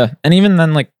it. Yeah. And even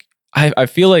then, like, I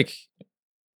feel like,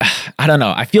 I don't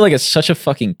know. I feel like it's such a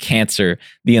fucking cancer,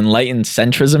 the enlightened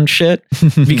centrism shit.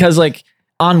 Because like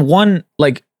on one,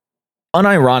 like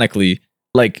unironically,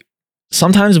 like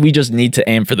sometimes we just need to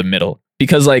aim for the middle,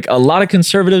 because like a lot of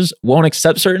conservatives won't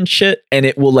accept certain shit, and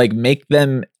it will like make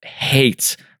them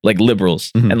hate like liberals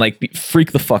and like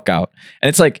freak the fuck out. And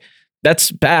it's like,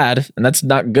 that's bad and that's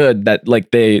not good that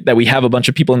like that we have a bunch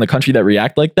of people in the country that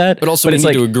react like that. But also we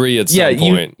need to agree at some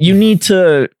point. You need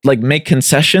to like make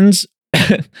concessions.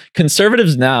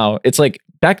 Conservatives now, it's like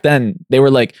back then they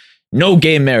were like, no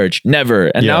gay marriage, never.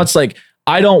 And now it's like,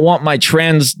 I don't want my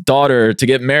trans daughter to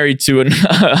get married to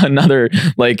another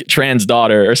like trans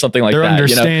daughter or something like that. They're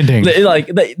understanding. You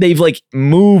know? They've like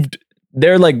moved,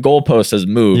 their like goalpost has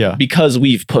moved because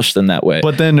we've pushed them that way.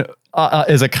 But then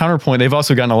as a counterpoint, they've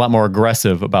also gotten a lot more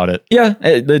aggressive about it. Yeah,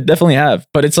 they definitely have.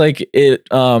 But it's like it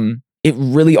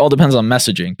really all depends on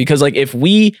messaging, because like if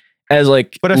we as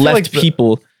like left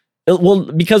people,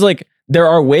 because like there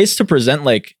are ways to present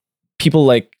like people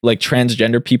like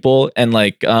transgender people and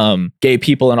like gay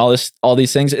people and all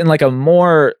these things in like a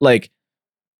more like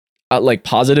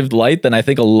positive light than I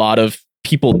think a lot of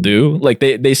people do. Like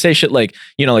they say shit like,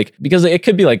 you know, like, because it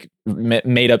could be like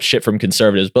made up shit from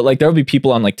conservatives, but like there'll be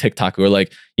people on like TikTok who are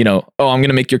like, you know, oh, I'm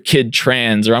gonna make your kid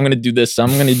trans, or I'm gonna do this, I'm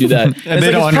gonna do that. And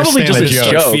they don't understand the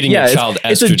joke. Feeding your child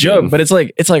it's a joke, but it's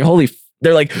like holy.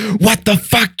 They're like, what the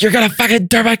fuck? You're gonna fucking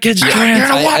turn my kid's trans?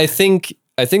 I think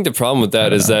the problem with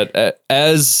that is that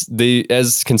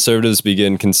as conservatives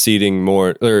begin conceding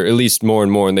more, or at least more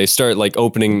and more, and they start like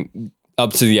opening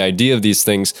up to the idea of these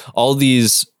things, all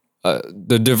these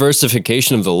the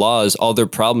diversification of the laws, all their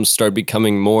problems start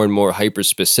becoming more and more hyper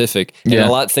specific, and a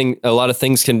lot of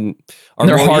things they're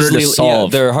harder to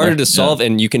solve. They're harder to solve,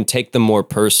 and you can take them more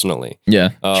personally. Yeah,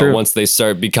 true. Once they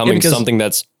start becoming something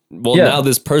that's now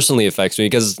this personally affects me,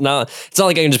 because it's not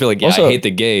like I can just be like, I hate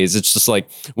the gays. It's just like,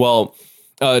 well,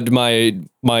 my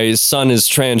son is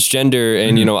transgender,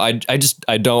 and you know,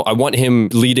 I want him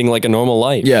leading like a normal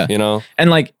life. Yeah, you know, and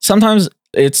like sometimes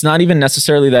it's not even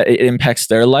necessarily that it impacts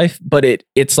their life, but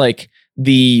it's like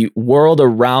the world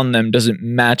around them doesn't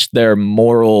match their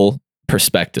moral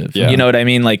perspective. You know what I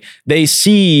mean? Like they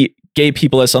see gay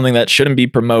people as something that shouldn't be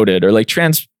promoted, or like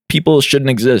trans people shouldn't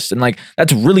exist, and like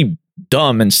that's really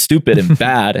dumb and stupid and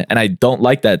bad, and I don't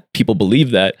like that people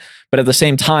believe that. But at the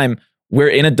same time, we're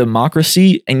in a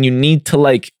democracy, and you need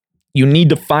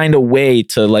to find a way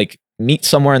to like meet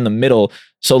somewhere in the middle,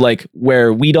 so like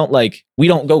where we don't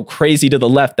go crazy to the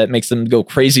left that makes them go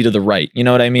crazy to the right. You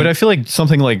know what I mean? But I feel like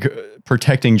something like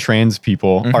protecting trans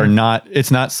people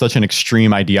it's not such an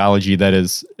extreme ideology that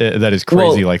is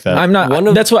crazy like that. I'm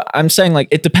not. That's what I'm saying. Like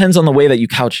it depends on the way that you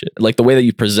couch it, like the way that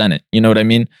you present it. You know what I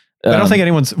mean? I don't think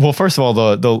anyone's. Well, first of all,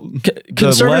 the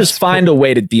conservatives find a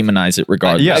way to demonize it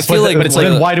regardless. Yeah, I feel like, but it's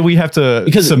like, why do we have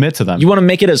to submit to them? You want to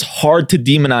make it as hard to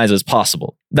demonize as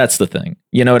possible. That's the thing.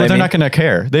 You know what I mean? They're not going to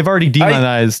care. They've already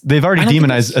demonized. They've already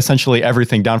demonized essentially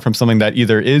everything, down from something that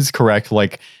either is correct,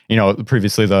 like, you know,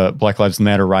 previously the Black Lives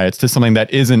Matter riots, to something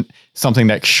that isn't something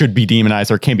that should be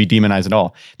demonized or can't be demonized at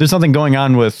all. There's something going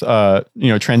on with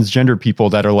transgender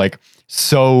people that are like,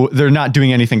 so they're not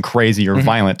doing anything crazy or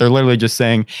violent. They're literally just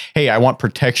saying, hey, I want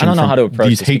protection. I don't know how to approach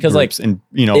these hate groups, like, and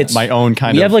my own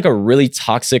kind of. We have like a really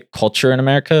toxic culture in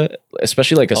America,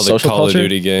 especially like a social Call culture. Of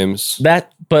Duty games.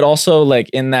 That, but also like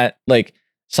in that, like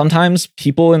sometimes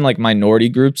people in like minority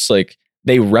groups, like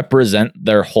they represent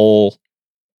their whole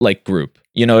like group.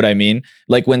 You know what I mean?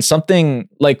 Like when something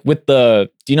like with do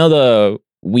you know the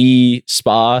Wii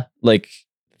Spa like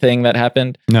thing that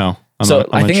happened? No.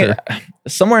 I think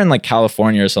somewhere in like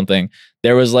California or something,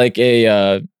 there was like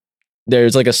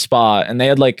there's like a spa, and they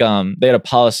had like they had a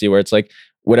policy where it's like,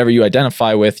 whatever you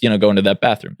identify with, go into that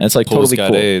bathroom. And it's like Pool's totally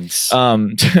got cool. AIDS.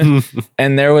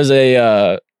 And there was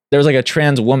like a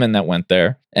trans woman that went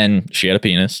there and she had a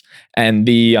penis, and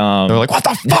they're like, what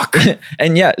the fuck?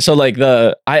 And yeah, so like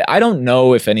I don't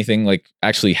know if anything like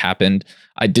actually happened.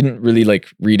 I didn't really like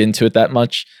read into it that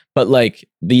much, but like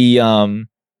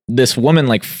this woman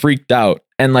like freaked out,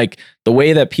 and like the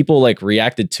way that people like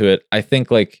reacted to it, I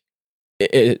think like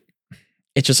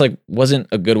it just like wasn't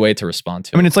a good way to respond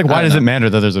to. I mean, it's like, why does it matter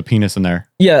that there's a penis in there?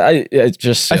 Yeah, I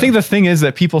think the thing is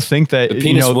that people think that the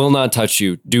penis will not touch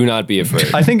you. Do not be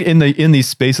afraid. I think in these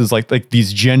spaces, like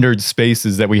these gendered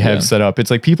spaces that we have set up, it's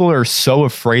like people are so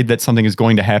afraid that something is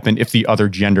going to happen if the other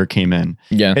gender came in.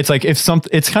 Yeah, it's like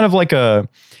it's kind of like a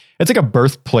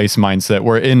birthplace mindset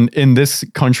where in this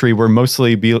country we're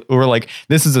like,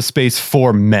 this is a space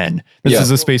for men. This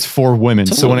is a space for women.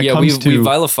 So when it comes to, we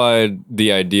vilified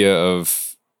the idea of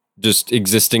just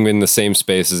existing in the same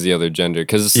space as the other gender,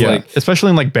 because it's like,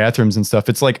 especially in like bathrooms and stuff,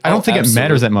 it's like I don't think it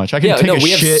matters that much. I can take a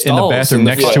shit in the bathroom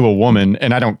next to a woman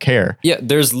and I don't care. Yeah,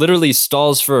 there's literally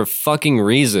stalls for a fucking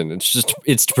reason.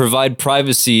 It's to provide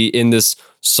privacy in this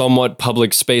somewhat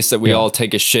public space that we all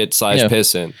take a shit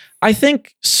piss in. I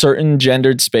think certain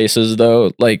gendered spaces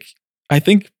though, like I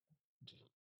think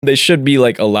they should be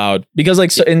like allowed, because like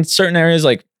so in certain areas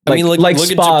like I mean, look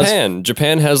spas. at Japan.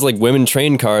 Japan has like women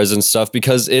train cars and stuff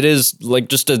because it is like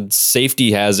just a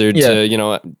safety hazard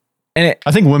to, And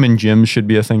I think women gyms should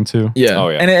be a thing too. Yeah. Oh,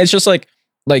 yeah. And it's just like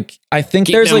I think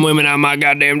keep there's them like women out my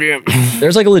goddamn gym.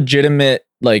 There's like a legitimate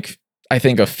like I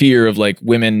think a fear of like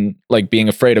women like being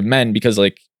afraid of men, because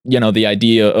like the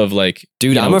idea of like,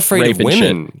 dude, I'm afraid of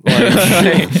women.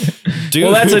 Like, dude,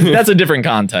 well, that's a different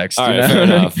context. All right, fair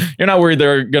enough. You're not worried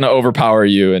they're gonna overpower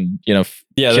you and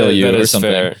kill you or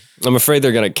something. Fair. I'm afraid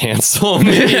they're gonna cancel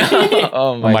me.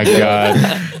 Oh my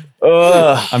god.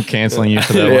 I'm canceling you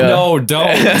for that one. No,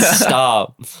 don't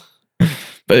stop.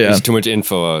 But yeah, there's too much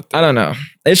info out there. I don't know.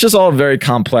 It's just all very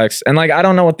complex, and like I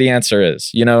don't know what the answer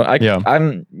is.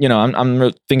 I'm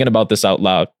thinking about this out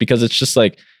loud, because it's just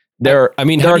like there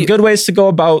are good ways to go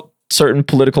about certain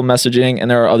political messaging,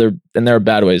 and there are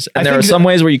bad ways, and there are some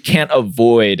ways where you can't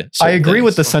avoid. I agree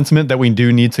with the sentiment that we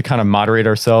do need to kind of moderate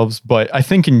ourselves, but I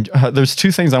think there's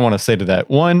two things I want to say to that.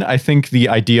 One, I think the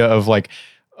idea of like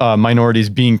minorities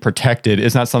being protected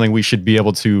is not something we should be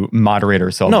able to moderate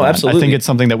ourselves. No, on. absolutely. I think it's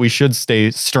something that we should stay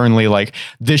sternly like,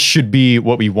 this should be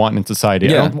what we want in society.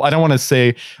 Yeah. I don't want to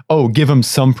say, oh, give them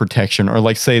some protection, or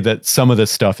like say that some of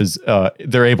this stuff is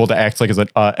they're able to act like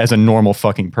as a normal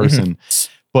fucking person.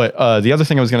 Mm-hmm. But the other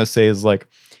thing I was going to say is like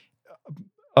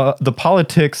the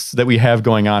politics that we have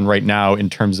going on right now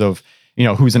in terms of,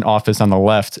 who's in office on the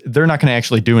left, they're not going to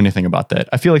actually do anything about that.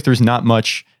 I feel like there's not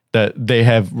much that they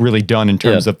have really done in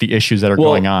terms of the issues that are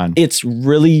going on. It's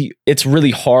really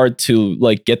hard to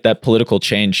like get that political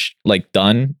change like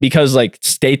done, because like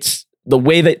states, the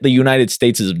way that the United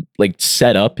States is like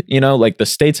set up, like the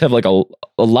states have like a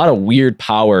lot of weird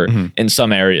power in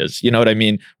some areas, you know what I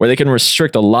mean? Where they can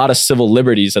restrict a lot of civil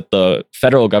liberties that the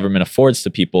federal government affords to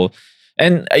people.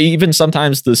 And even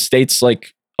sometimes the states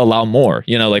like allow more,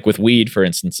 like with weed, for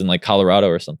instance, in like Colorado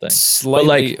or something.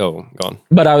 Slightly, go on.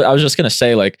 But I was just going to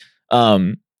say like,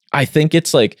 I think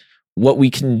it's like what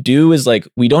we can do is like,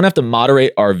 we don't have to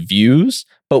moderate our views,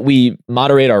 but we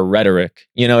moderate our rhetoric,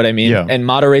 you know what I mean? Yeah. And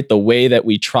moderate the way that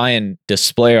we try and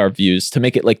display our views to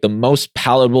make it like the most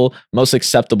palatable, most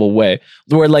acceptable way,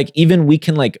 where like even we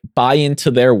can like buy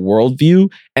into their worldview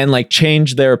and like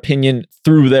change their opinion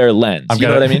through their lens. You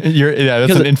know what I mean?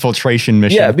 That's an infiltration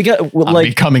mission. Yeah, because I'm like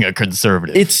becoming a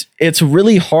conservative. It's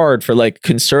really hard for like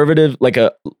conservative, like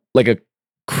a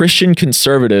Christian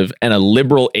conservative and a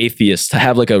liberal atheist to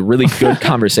have like a really good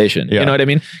conversation. You know what I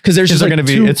mean? Because there's just like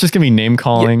it's just gonna be name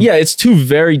calling. Yeah, it's two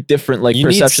very different like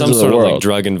perceptions of the world. You need some sort of like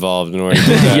drug involved in order to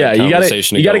get that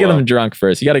conversation you gotta get them drunk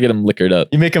first. You gotta get them liquored up.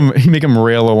 You make them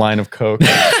rail a line of coke.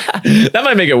 That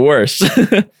might make it worse.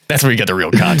 That's where you get the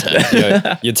real content.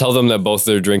 Yeah, you tell them that both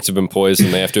their drinks have been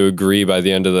poisoned. They have to agree by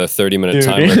the end of the 30-minute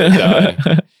time limit they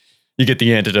die. You get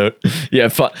the antidote. Yeah,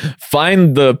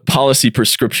 find the policy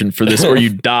prescription for this or you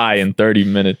die in 30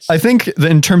 minutes. I think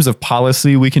that in terms of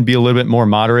policy, we can be a little bit more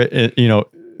moderate,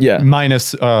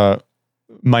 minus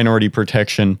minority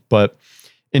protection. But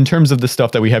in terms of the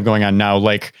stuff that we have going on now,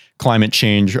 like climate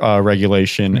change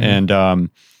regulation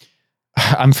and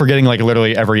I'm forgetting like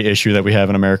literally every issue that we have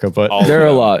in America, but there are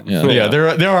a lot. Yeah, there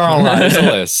are a lot. There's a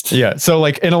list. Yeah. So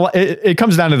like it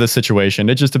comes down to the situation.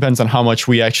 It just depends on how much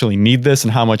we actually need this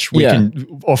and how much we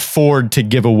can afford to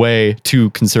give away to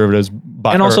conservatives,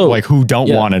 and also like who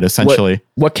don't want it essentially.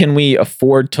 What can we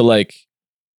afford to like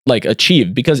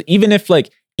achieve? Because even if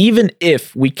even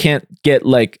if we can't get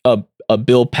like a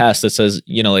bill passed that says,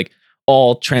 you know, like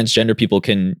all transgender people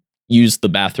can use the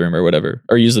bathroom or whatever,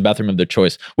 or use the bathroom of their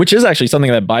choice, which is actually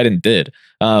something that Biden did.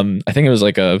 I think it was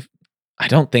like I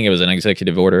don't think it was an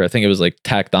executive order. I think it was like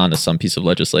tacked on to some piece of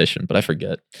legislation, but I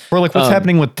forget. Or like what's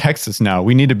happening with Texas now?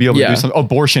 We need to be able to do some.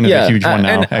 Abortion is a huge one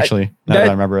now, actually. Now that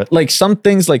I remember it. Like some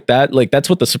things like that, like that's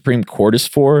what the Supreme Court is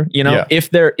for. You know,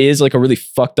 if there is like a really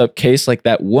fucked up case, like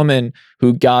that woman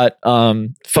who got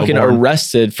fucking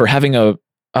arrested for having a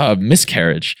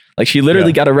miscarriage. Like she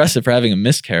literally got arrested for having a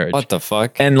miscarriage. What the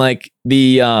fuck? And like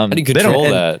the how do you control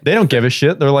that? They don't give a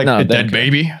shit. They're like a dead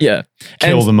baby. Yeah.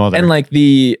 Kill the mother. And like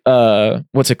the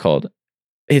what's it called?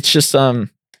 It's just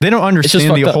they don't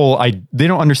understand the whole they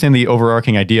don't understand the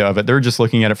overarching idea of it. They're just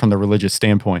looking at it from the religious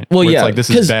standpoint. Well, yeah, it's like this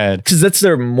is bad. Because that's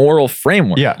their moral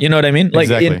framework. Yeah. You know what I mean? Like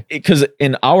exactly. Because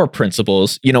in our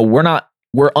principles, you know,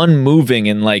 we're unmoving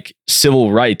in like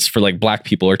civil rights for like black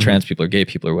people or trans people or gay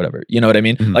people or whatever. You know what I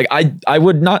mean? Like I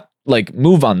would not like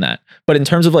move on that. But in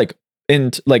terms of like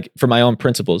for my own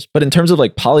principles, but in terms of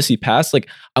like policy passed, like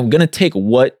I'm gonna take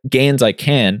what gains I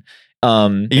can.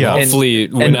 Hopefully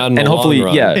win out in the long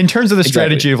run. In terms of the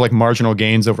strategy of like marginal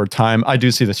gains over time, I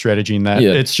do see the strategy in that.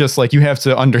 It's just like you have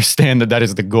to understand that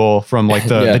is the goal from like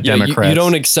the Democrats. You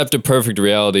don't accept a perfect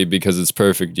reality because it's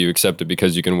perfect. You accept it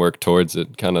because you can work towards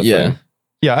it, kind of thing.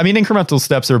 Yeah, I mean, incremental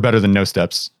steps are better than no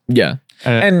steps. Yeah,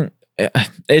 and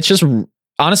it's just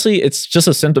honestly, it's just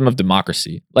a symptom of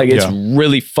democracy. Like it's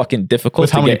really fucking difficult with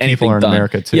to how many get anything people are in done.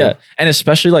 America too. Yeah, and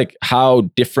especially like how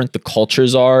different the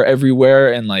cultures are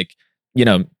everywhere, and like, you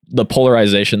know, the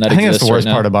polarization that exists. I think that's the worst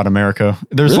part about America.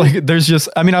 There's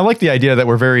I mean, I like the idea that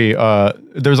we're very,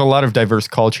 there's a lot of diverse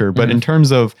culture, but in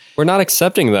terms of... We're not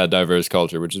accepting that diverse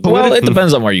culture, which is... Well, it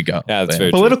depends on where you go. Yeah, that's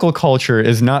very Political culture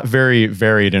is not very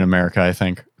varied in America, I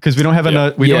think. Because we don't have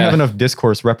enough, don't have enough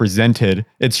discourse represented.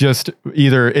 It's just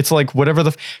it's like whatever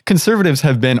the conservatives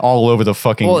have been all over the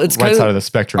fucking right side of the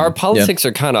spectrum. Our politics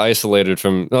are kind of isolated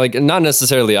from, like, not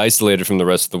necessarily isolated from the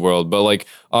rest of the world, but like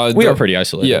we are pretty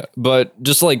isolated. Yeah, but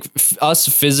just like us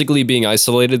physically being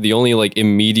isolated, the only like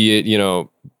immediate, you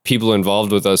know, people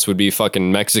involved with us would be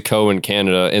fucking Mexico and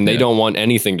Canada, and they don't want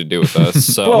anything to do with us.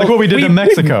 So well, like what we did in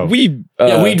Mexico. We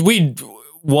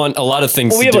want a lot of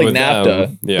things to do like with NAFTA.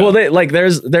 them. Yeah. Well,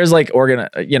 there's like you know.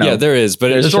 Yeah, there is, but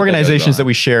there's organizations that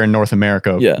we share in North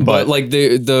America. Yeah, but like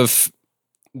the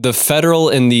federal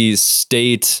and the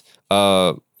state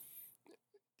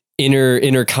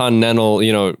intercontinental,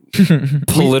 you know,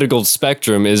 political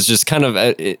spectrum is just kind of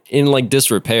in like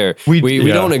disrepair. We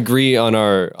don't agree on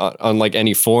on like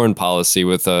any foreign policy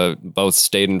with both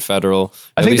state and federal.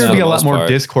 I think there'd be a lot more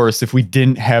discourse if we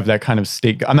didn't have that kind of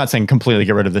state. I'm not saying completely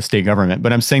get rid of the state government,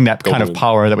 but I'm saying that kind of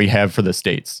power that we have for the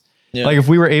states. Yeah. Like if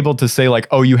we were able to say like,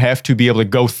 oh, you have to be able to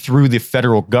go through the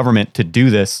federal government to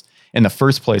do this in the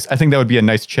first place, I think that would be a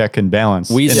nice check and balance.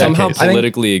 We somehow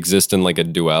politically exist in like a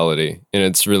duality, and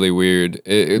it's really weird.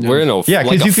 We're in a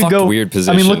like you could go weird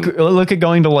position. I mean, look at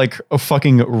going to like a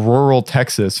fucking rural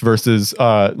Texas versus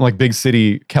like big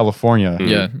city California.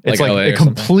 Yeah, it's like a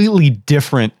completely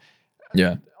different.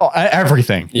 Yeah,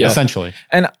 everything essentially,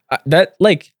 and that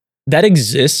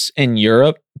exists in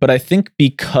Europe. But I think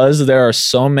because there are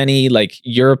so many like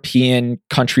European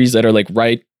countries that are like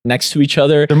right next to each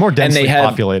other, they're more densely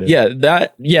populated.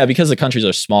 Because the countries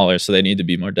are smaller, so they need to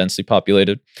be more densely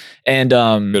populated. And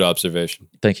good observation.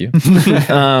 Thank you.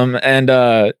 And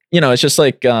you know, it's just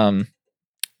like what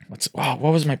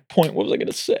was my point? What was I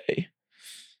gonna say?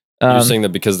 You're saying that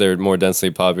because they're more densely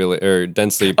populated or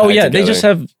densely oh yeah, together. they just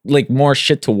have like more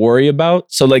shit to worry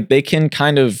about, so like they can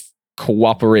kind of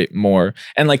cooperate more,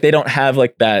 and like they don't have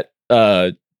like that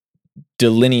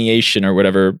delineation or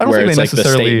whatever where it's like the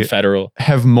state and federal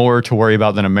have more to worry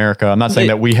about than America. I'm not saying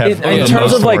that we have in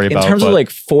terms of like in terms of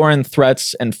like foreign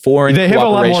threats and foreign they have a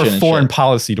lot more foreign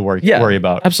policy to worry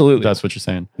about. Absolutely, that's what you're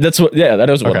saying. That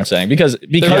is what I'm saying, because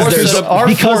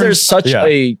there's such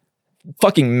a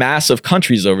fucking massive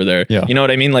countries over there. Yeah. You know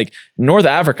what I mean? Like North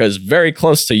Africa is very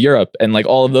close to Europe and like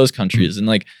all of those countries, and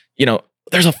like, you know,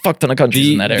 there's a fuck ton of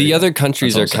countries in that area. The other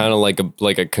countries are kind of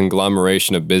like a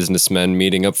conglomeration of businessmen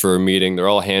meeting up for a meeting. They're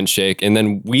all handshake, and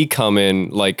then we come in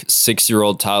like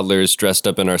 6-year-old toddlers dressed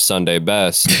up in our Sunday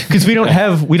best. Because we don't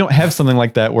have something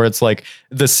like that where it's like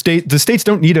the states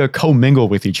don't need to commingle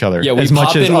with each other. Yeah, we as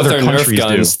much as other countries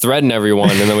Nerf guns, threaten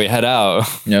everyone, and then we head out.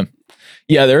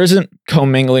 Yeah, there isn't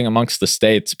commingling amongst the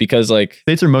states because like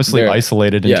states are mostly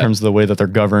isolated in terms of the way that they're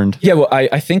governed. Yeah, well,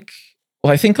 I think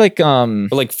like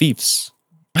like fiefs.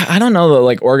 I don't know the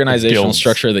like organizational guilds.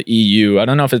 structure of the EU. I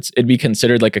don't know if it'd be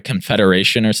considered like a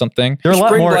confederation or something. They're a lot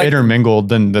Bring more black- intermingled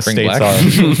than the Bring states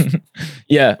black. are.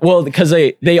 Yeah, well, because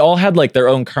they all had like their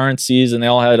own currencies and they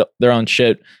all had their own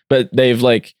shit, but they've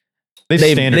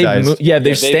Standardized.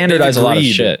 they've standardized a lot of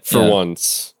agreed shit for yeah.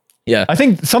 once. Yeah, I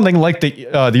think something like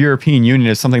the European Union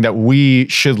is something that we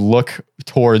should look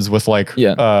towards with like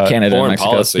Canada and Foreign Mexico.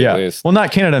 policy, at yeah. least. Well,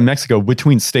 not Canada and Mexico,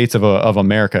 between states of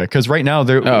America, because right now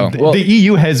well- the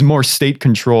EU has more state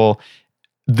control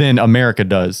than America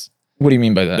does. What do you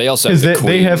mean by that? They also have Because the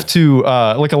they queen. have to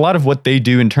like a lot of what they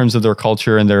do in terms of their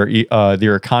culture and their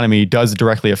economy does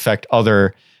directly affect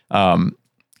other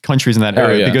countries in that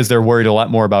area because they're worried a lot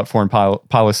more about foreign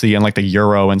policy and like the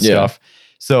euro and stuff.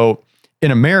 So in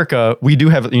America, we do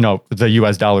have the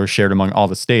U.S. dollar shared among all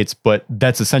the states, but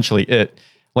that's essentially it.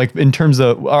 Like in terms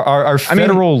of our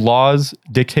federal laws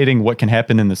dictating what can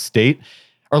happen in the state,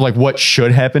 or like what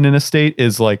should happen in a state,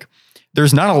 is like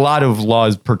there's not a lot of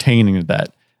laws pertaining to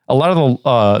that. A lot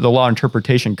of the law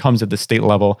interpretation comes at the state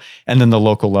level and then the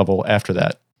local level after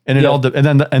that, and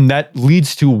and that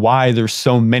leads to why there's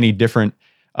so many different.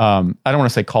 I don't want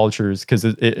to say cultures because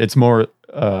it's more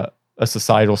a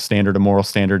societal standard, a moral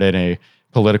standard, and a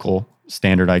political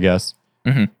standard, I guess.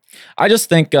 Mm-hmm. I just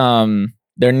think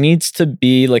there needs to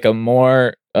be like a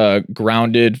more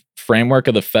grounded framework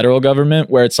of the federal government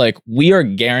where it's like we are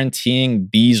guaranteeing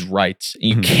these rights.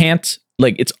 You can't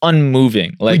like it's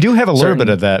unmoving. Like we do have a little bit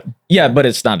of that. Yeah, but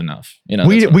it's not enough.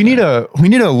 We need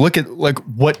to look at like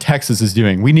what Texas is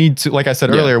doing. We need to, like I said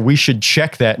earlier, we should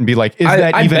check that and be like, is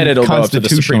that I even bet it'll go up to the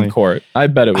constitutionally? Supreme Court. I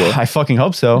bet it will. I fucking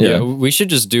hope so. Yeah, we should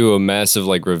just do a massive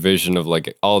like revision of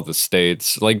like all of the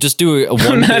states. Like just do a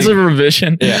one massive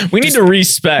revision. Yeah. We need to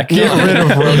respec. Get rid of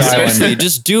Rhode Seriously, Island.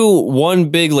 just do one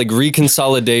big like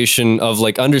reconsolidation of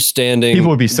like understanding People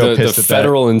would be so the pissed at that.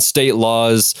 federal and state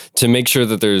laws to make sure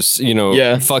that there's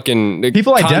fucking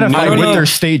People identify with continuity. their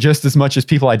state just as much as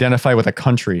people identify with a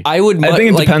country. I think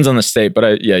it depends on the state,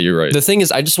 but you're right. The thing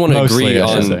is, I just want to Mostly, agree I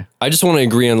should on. say. I just want to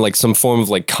agree on like some form of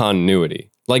like continuity.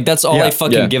 Like that's all Yeah, I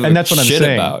fucking give and a that's what I'm shit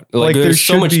saying. about. Like, Like there there's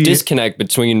so should much be- disconnect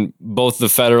between both the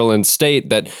federal and state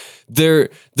that there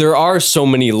are so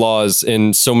many laws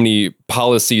and so many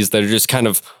policies that are just kind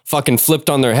of fucking flipped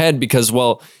on their head because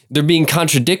they're being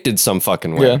contradicted some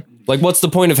fucking way. Yeah. Like, what's the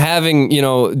point of having,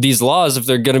 these laws if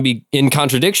they're going to be in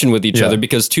contradiction with each other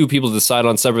because two people decide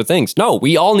on separate things? No,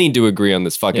 we all need to agree on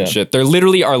this fucking shit. They're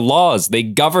literally our laws. They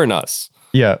govern us.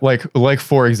 Yeah, like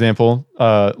for example,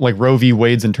 like Roe v.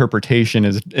 Wade's interpretation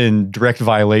is in direct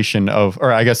violation of,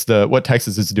 or I guess what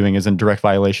Texas is doing is in direct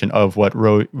violation of what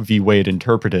Roe v. Wade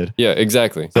interpreted. Yeah,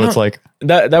 exactly. So it's like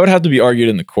that would have to be argued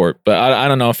in the court, but I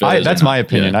don't know if it is that's or not. my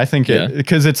opinion. Yeah. I think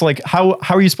because it's like how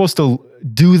are you supposed to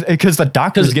do that? Because the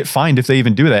doctors get fined if they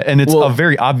even do that, and it's a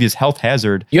very obvious health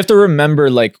hazard. You have to remember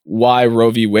like why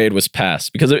Roe v. Wade was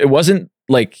passed because it wasn't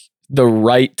like the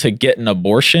right to get an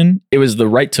abortion. It was the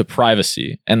right to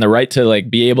privacy and the right to like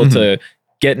be able to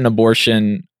get an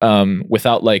abortion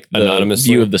without like the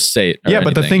Anonymously. view of the state. Yeah,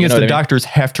 but the thing is, the doctor. doctors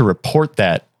have to report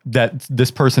that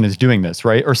this person is doing this,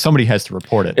 right? Or somebody has to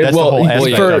report it. That's the whole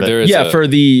aspect of it. For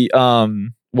the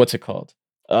what's it called?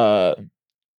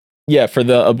 For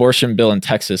the abortion bill in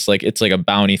Texas, like it's like a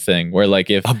bounty thing where like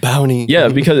if a bounty,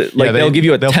 because like they'll give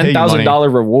you a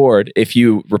 $10,000 reward if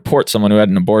you report someone who had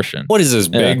an abortion. What is this,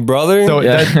 Big Brother? So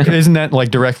isn't that like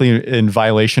directly in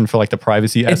violation for like the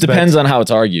privacy aspect? It depends on how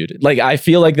it's argued. Like I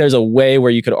feel like there's a way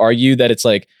where you could argue that it's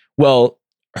like, well,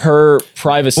 her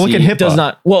privacy Look at HIPAA. does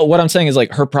not. Well, what I'm saying is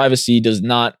like her privacy does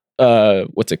not.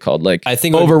 What's it called? Like I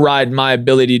think override my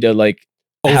ability to like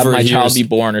have my child Overhears- be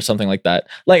born or something like that.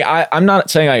 Like I'm not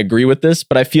saying I agree with this,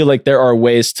 but I feel like there are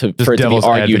ways for it to be devil's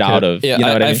argued advocate. out of. Yeah, You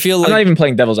know what I mean? feel I'm like not even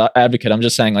playing devil's advocate. I'm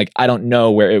just saying like I don't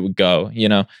know where it would go.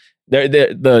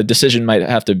 The decision might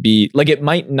have to be like it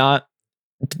might not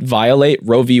violate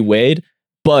Roe v. Wade,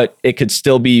 but it could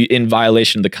still be in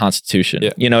violation of the Constitution.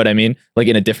 Yeah. You know what I mean? Like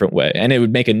in a different way, and it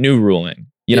would make a new ruling.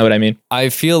 You know what I mean? I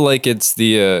feel like it's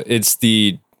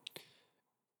the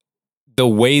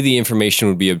way the information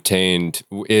would be obtained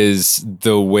is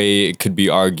the way it could be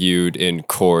argued in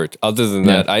court. Other than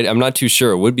that, I'm not too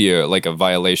sure it would be a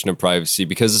violation of privacy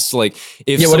because it's like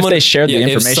what if they shared the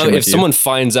information with if you? someone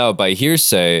finds out by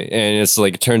hearsay and it's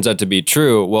like it turns out to be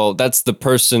true, well, that's the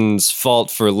person's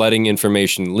fault for letting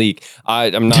information leak.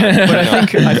 I'm not.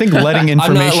 I think letting I'm not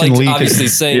information like leak obviously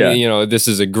is saying this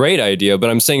is a great idea, but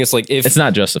I'm saying it's like if It's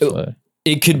not justified.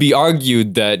 it could be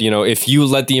argued that, if you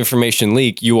let the information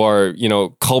leak, you are,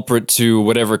 culprit to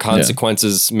whatever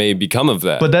consequences may become of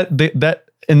that. But that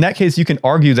in that case, you can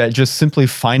argue that just simply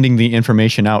finding the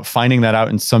information out, finding that out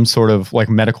in some sort of like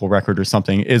medical record or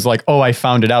something is like, oh, I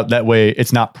found it out. That way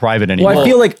it's not private anymore. Well, I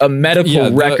feel like a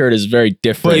medical record is very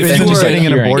different. But if you're getting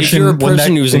an abortion, wouldn't that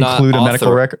include a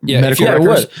medical record? Yeah, medical it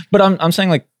records? would. But I'm saying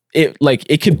like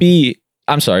it could be.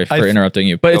 I'm sorry for interrupting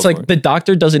you, but it's like the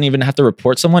doctor doesn't even have to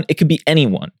report someone. It could be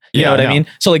anyone. You know what I mean?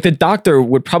 So like the doctor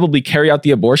would probably carry out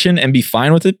the abortion and be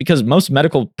fine with it because most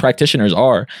medical practitioners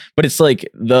are. But it's like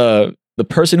the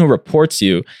person who reports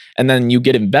you and then you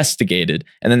get investigated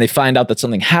and then they find out that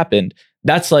something happened.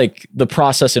 That's like the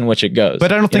process in which it goes.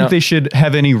 But I don't think they should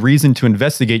have any reason to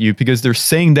investigate you because they're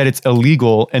saying that it's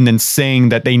illegal and then saying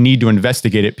that they need to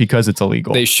investigate it because it's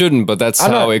illegal. They shouldn't, but that's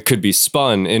how it could be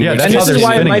spun. And this is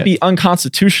why it might be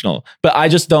unconstitutional. But I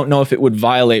just don't know if it would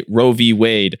violate Roe v.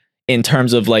 Wade in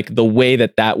terms of like the way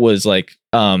that was like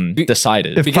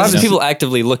decided. Because people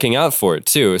actively looking out for it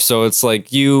too. So it's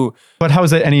like you... But how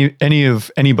is that any of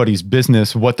anybody's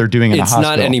business what they're doing in a hospital?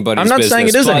 It's not anybody's business. I'm not saying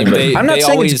it is anybody. I'm not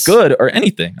saying it's good or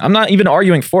anything. I'm not even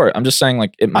arguing for it. I'm just saying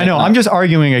like it might not. I'm just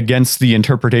arguing against the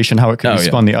interpretation how it could be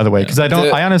spun the other way. Because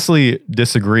I honestly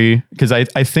disagree because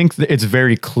I think that it's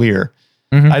very clear.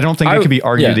 I don't think it could be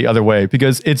argued the other way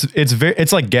because it's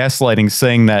like gaslighting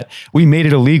saying that we made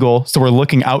it illegal, so we're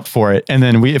looking out for it. And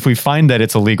then if we find that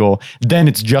it's illegal, then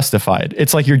it's justified.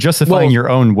 It's like you're justifying your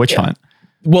own witch hunt.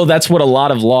 Well, that's what a lot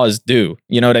of laws do.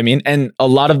 You know what I mean? And a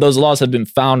lot of those laws have been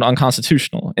found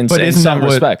unconstitutional in some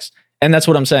respects. And that's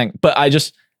what I'm saying. But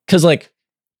because like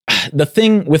the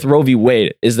thing with Roe v.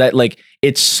 Wade is that like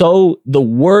the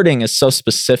wording is so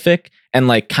specific and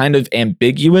like kind of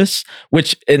ambiguous,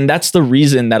 and that's the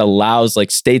reason that allows like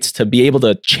states to be able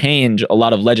to change a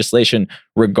lot of legislation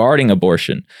regarding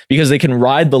abortion because they can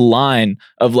ride the line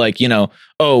of like,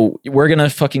 oh, we're going to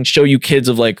fucking show you kids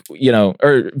of like,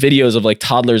 or videos of like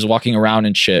toddlers walking around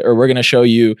and shit, or we're going to show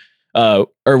you or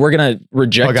we're gonna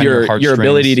reject your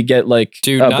ability to get like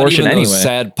abortion not even anyway. Those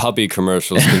sad puppy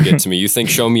commercials can get to me. You think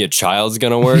show me a child's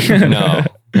gonna work? No.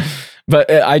 But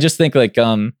I just think like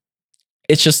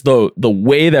it's just the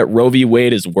way that Roe v.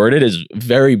 Wade is worded is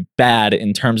very bad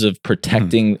in terms of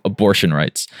protecting abortion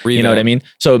rights. You know what I mean?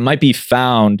 So it might be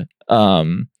found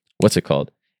what's it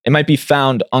called? It might be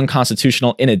found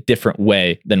unconstitutional in a different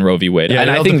way than Roe v. Wade. Yeah, and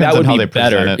I think that would be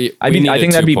better. I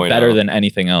think that'd be better than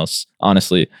anything else,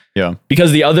 honestly. Yeah.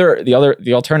 Because the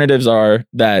alternatives are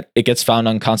that it gets found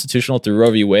unconstitutional through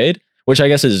Roe v. Wade, which I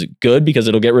guess is good because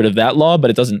it'll get rid of that law,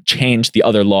 but it doesn't change the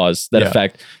other laws that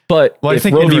affect. But if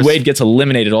Roe v. Wade gets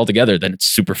eliminated altogether, then it's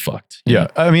super fucked. Yeah.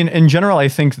 I mean, in general, I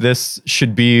think this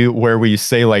should be where we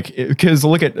say like, because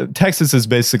look at Texas has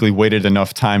basically waited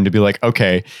enough time to be like,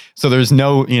 okay, so there's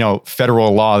no,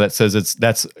 federal law that says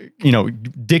that's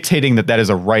dictating that is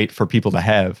a right for people to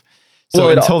have. So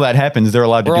until that happens, they're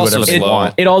allowed to do whatever they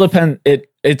want. It all depends.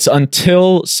 It's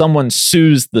until someone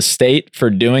sues the state for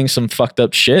doing some fucked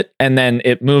up shit, and then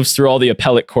it moves through all the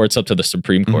appellate courts up to the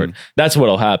Supreme Court. That's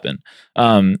what'll happen.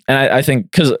 And I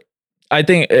think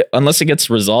unless it gets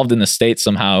resolved in the state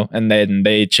somehow, and then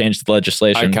they change the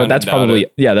legislation, but that's probably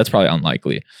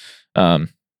unlikely.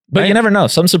 But you never know.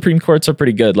 Some Supreme Courts are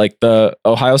pretty good. Like the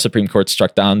Ohio Supreme Court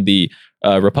struck down the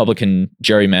Republican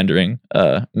gerrymandering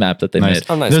map that they made.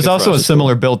 Oh, nice. There's also a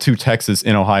similar bill to Texas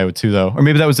in Ohio too, though, or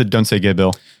maybe that was a "Don't Say Gay"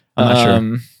 bill. I'm not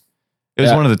sure. It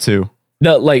was one of the two.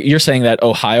 Like you're saying that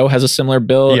Ohio has a similar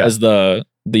bill as the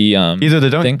either the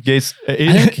don't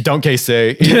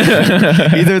say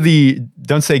either the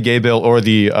 "Don't Say Gay" bill or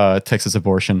the Texas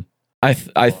abortion.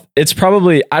 It's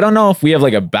probably, I don't know if we have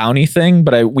like a bounty thing,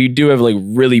 but we do have like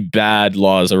really bad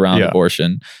laws around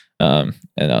abortion.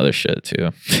 And other shit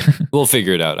too. We'll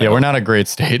figure it out. Yeah, we're not a great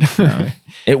state.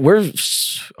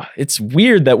 It's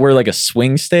weird that we're like a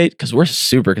swing state because we're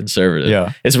super conservative.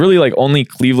 Yeah, it's really like only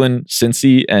Cleveland,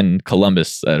 Cincy, and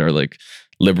Columbus that are like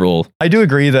liberal. I do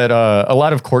agree that a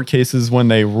lot of court cases when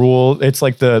they rule, it's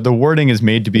like the wording is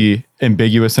made to be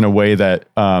ambiguous in a way that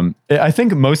I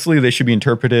think mostly they should be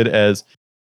interpreted as.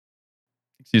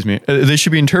 They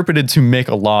should be interpreted to make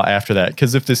a law after that.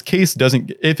 Because if this case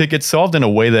if it gets solved in a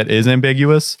way that is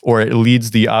ambiguous, or it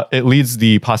leads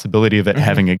the possibility of it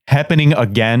happening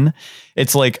again,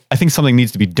 it's like I think something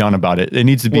needs to be done about it. It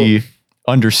needs to be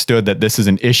understood that this is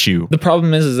an issue. The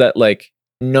problem is that like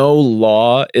no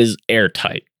law is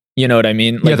airtight. You know what I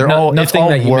mean? Like, they're all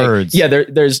words.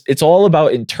 It's all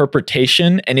about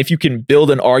interpretation. And if you can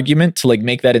build an argument to like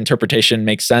make that interpretation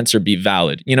make sense or be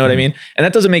valid, you know what I mean? And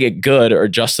that doesn't make it good or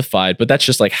justified, but that's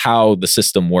just like how the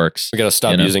system works. We got to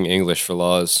stop using English for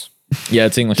laws. Yeah,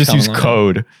 it's English. Just use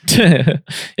code.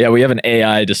 Yeah, we have an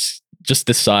AI just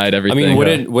decide everything. I mean, would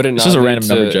it not? This is a random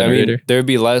number generator. There'd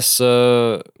be less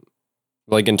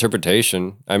like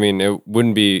interpretation. I mean, it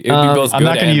wouldn't be. It would be both. I'm good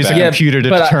not going to and use a bad. computer to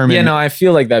determine. Yeah, no, I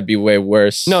feel like that'd be way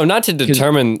worse. No, not to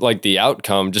determine like the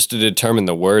outcome, just to determine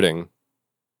the wording.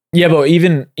 Yeah, but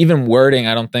even wording,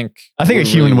 I don't think. I think a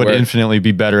human would infinitely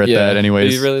be better at that,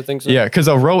 anyways. Do you really think so? Yeah, because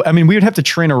I mean, we would have to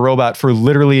train a robot for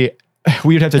literally.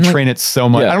 We would have to train it so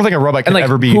much. I don't think a robot could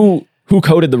ever be. Who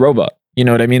coded the robot? You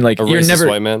know what I mean? Like, A you're racist never.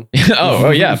 white man.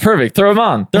 oh yeah, perfect. Throw him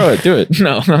on. Throw it. Do it.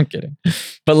 No, I'm kidding.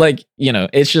 But like,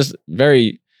 it's just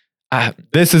very.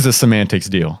 This is a semantics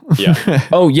deal. Yeah.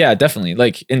 Oh yeah, definitely.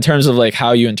 Like in terms of like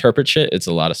how you interpret shit, it's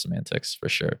a lot of semantics for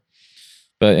sure.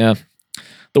 But yeah,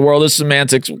 the world is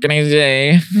semantics. What can I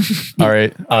say? All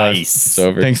right. It's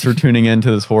over. Thanks for tuning in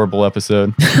to this horrible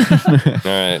episode. All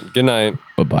right. Good night.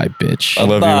 Bye-bye, bitch. I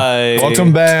love Bye. you.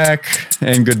 Welcome back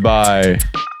and goodbye.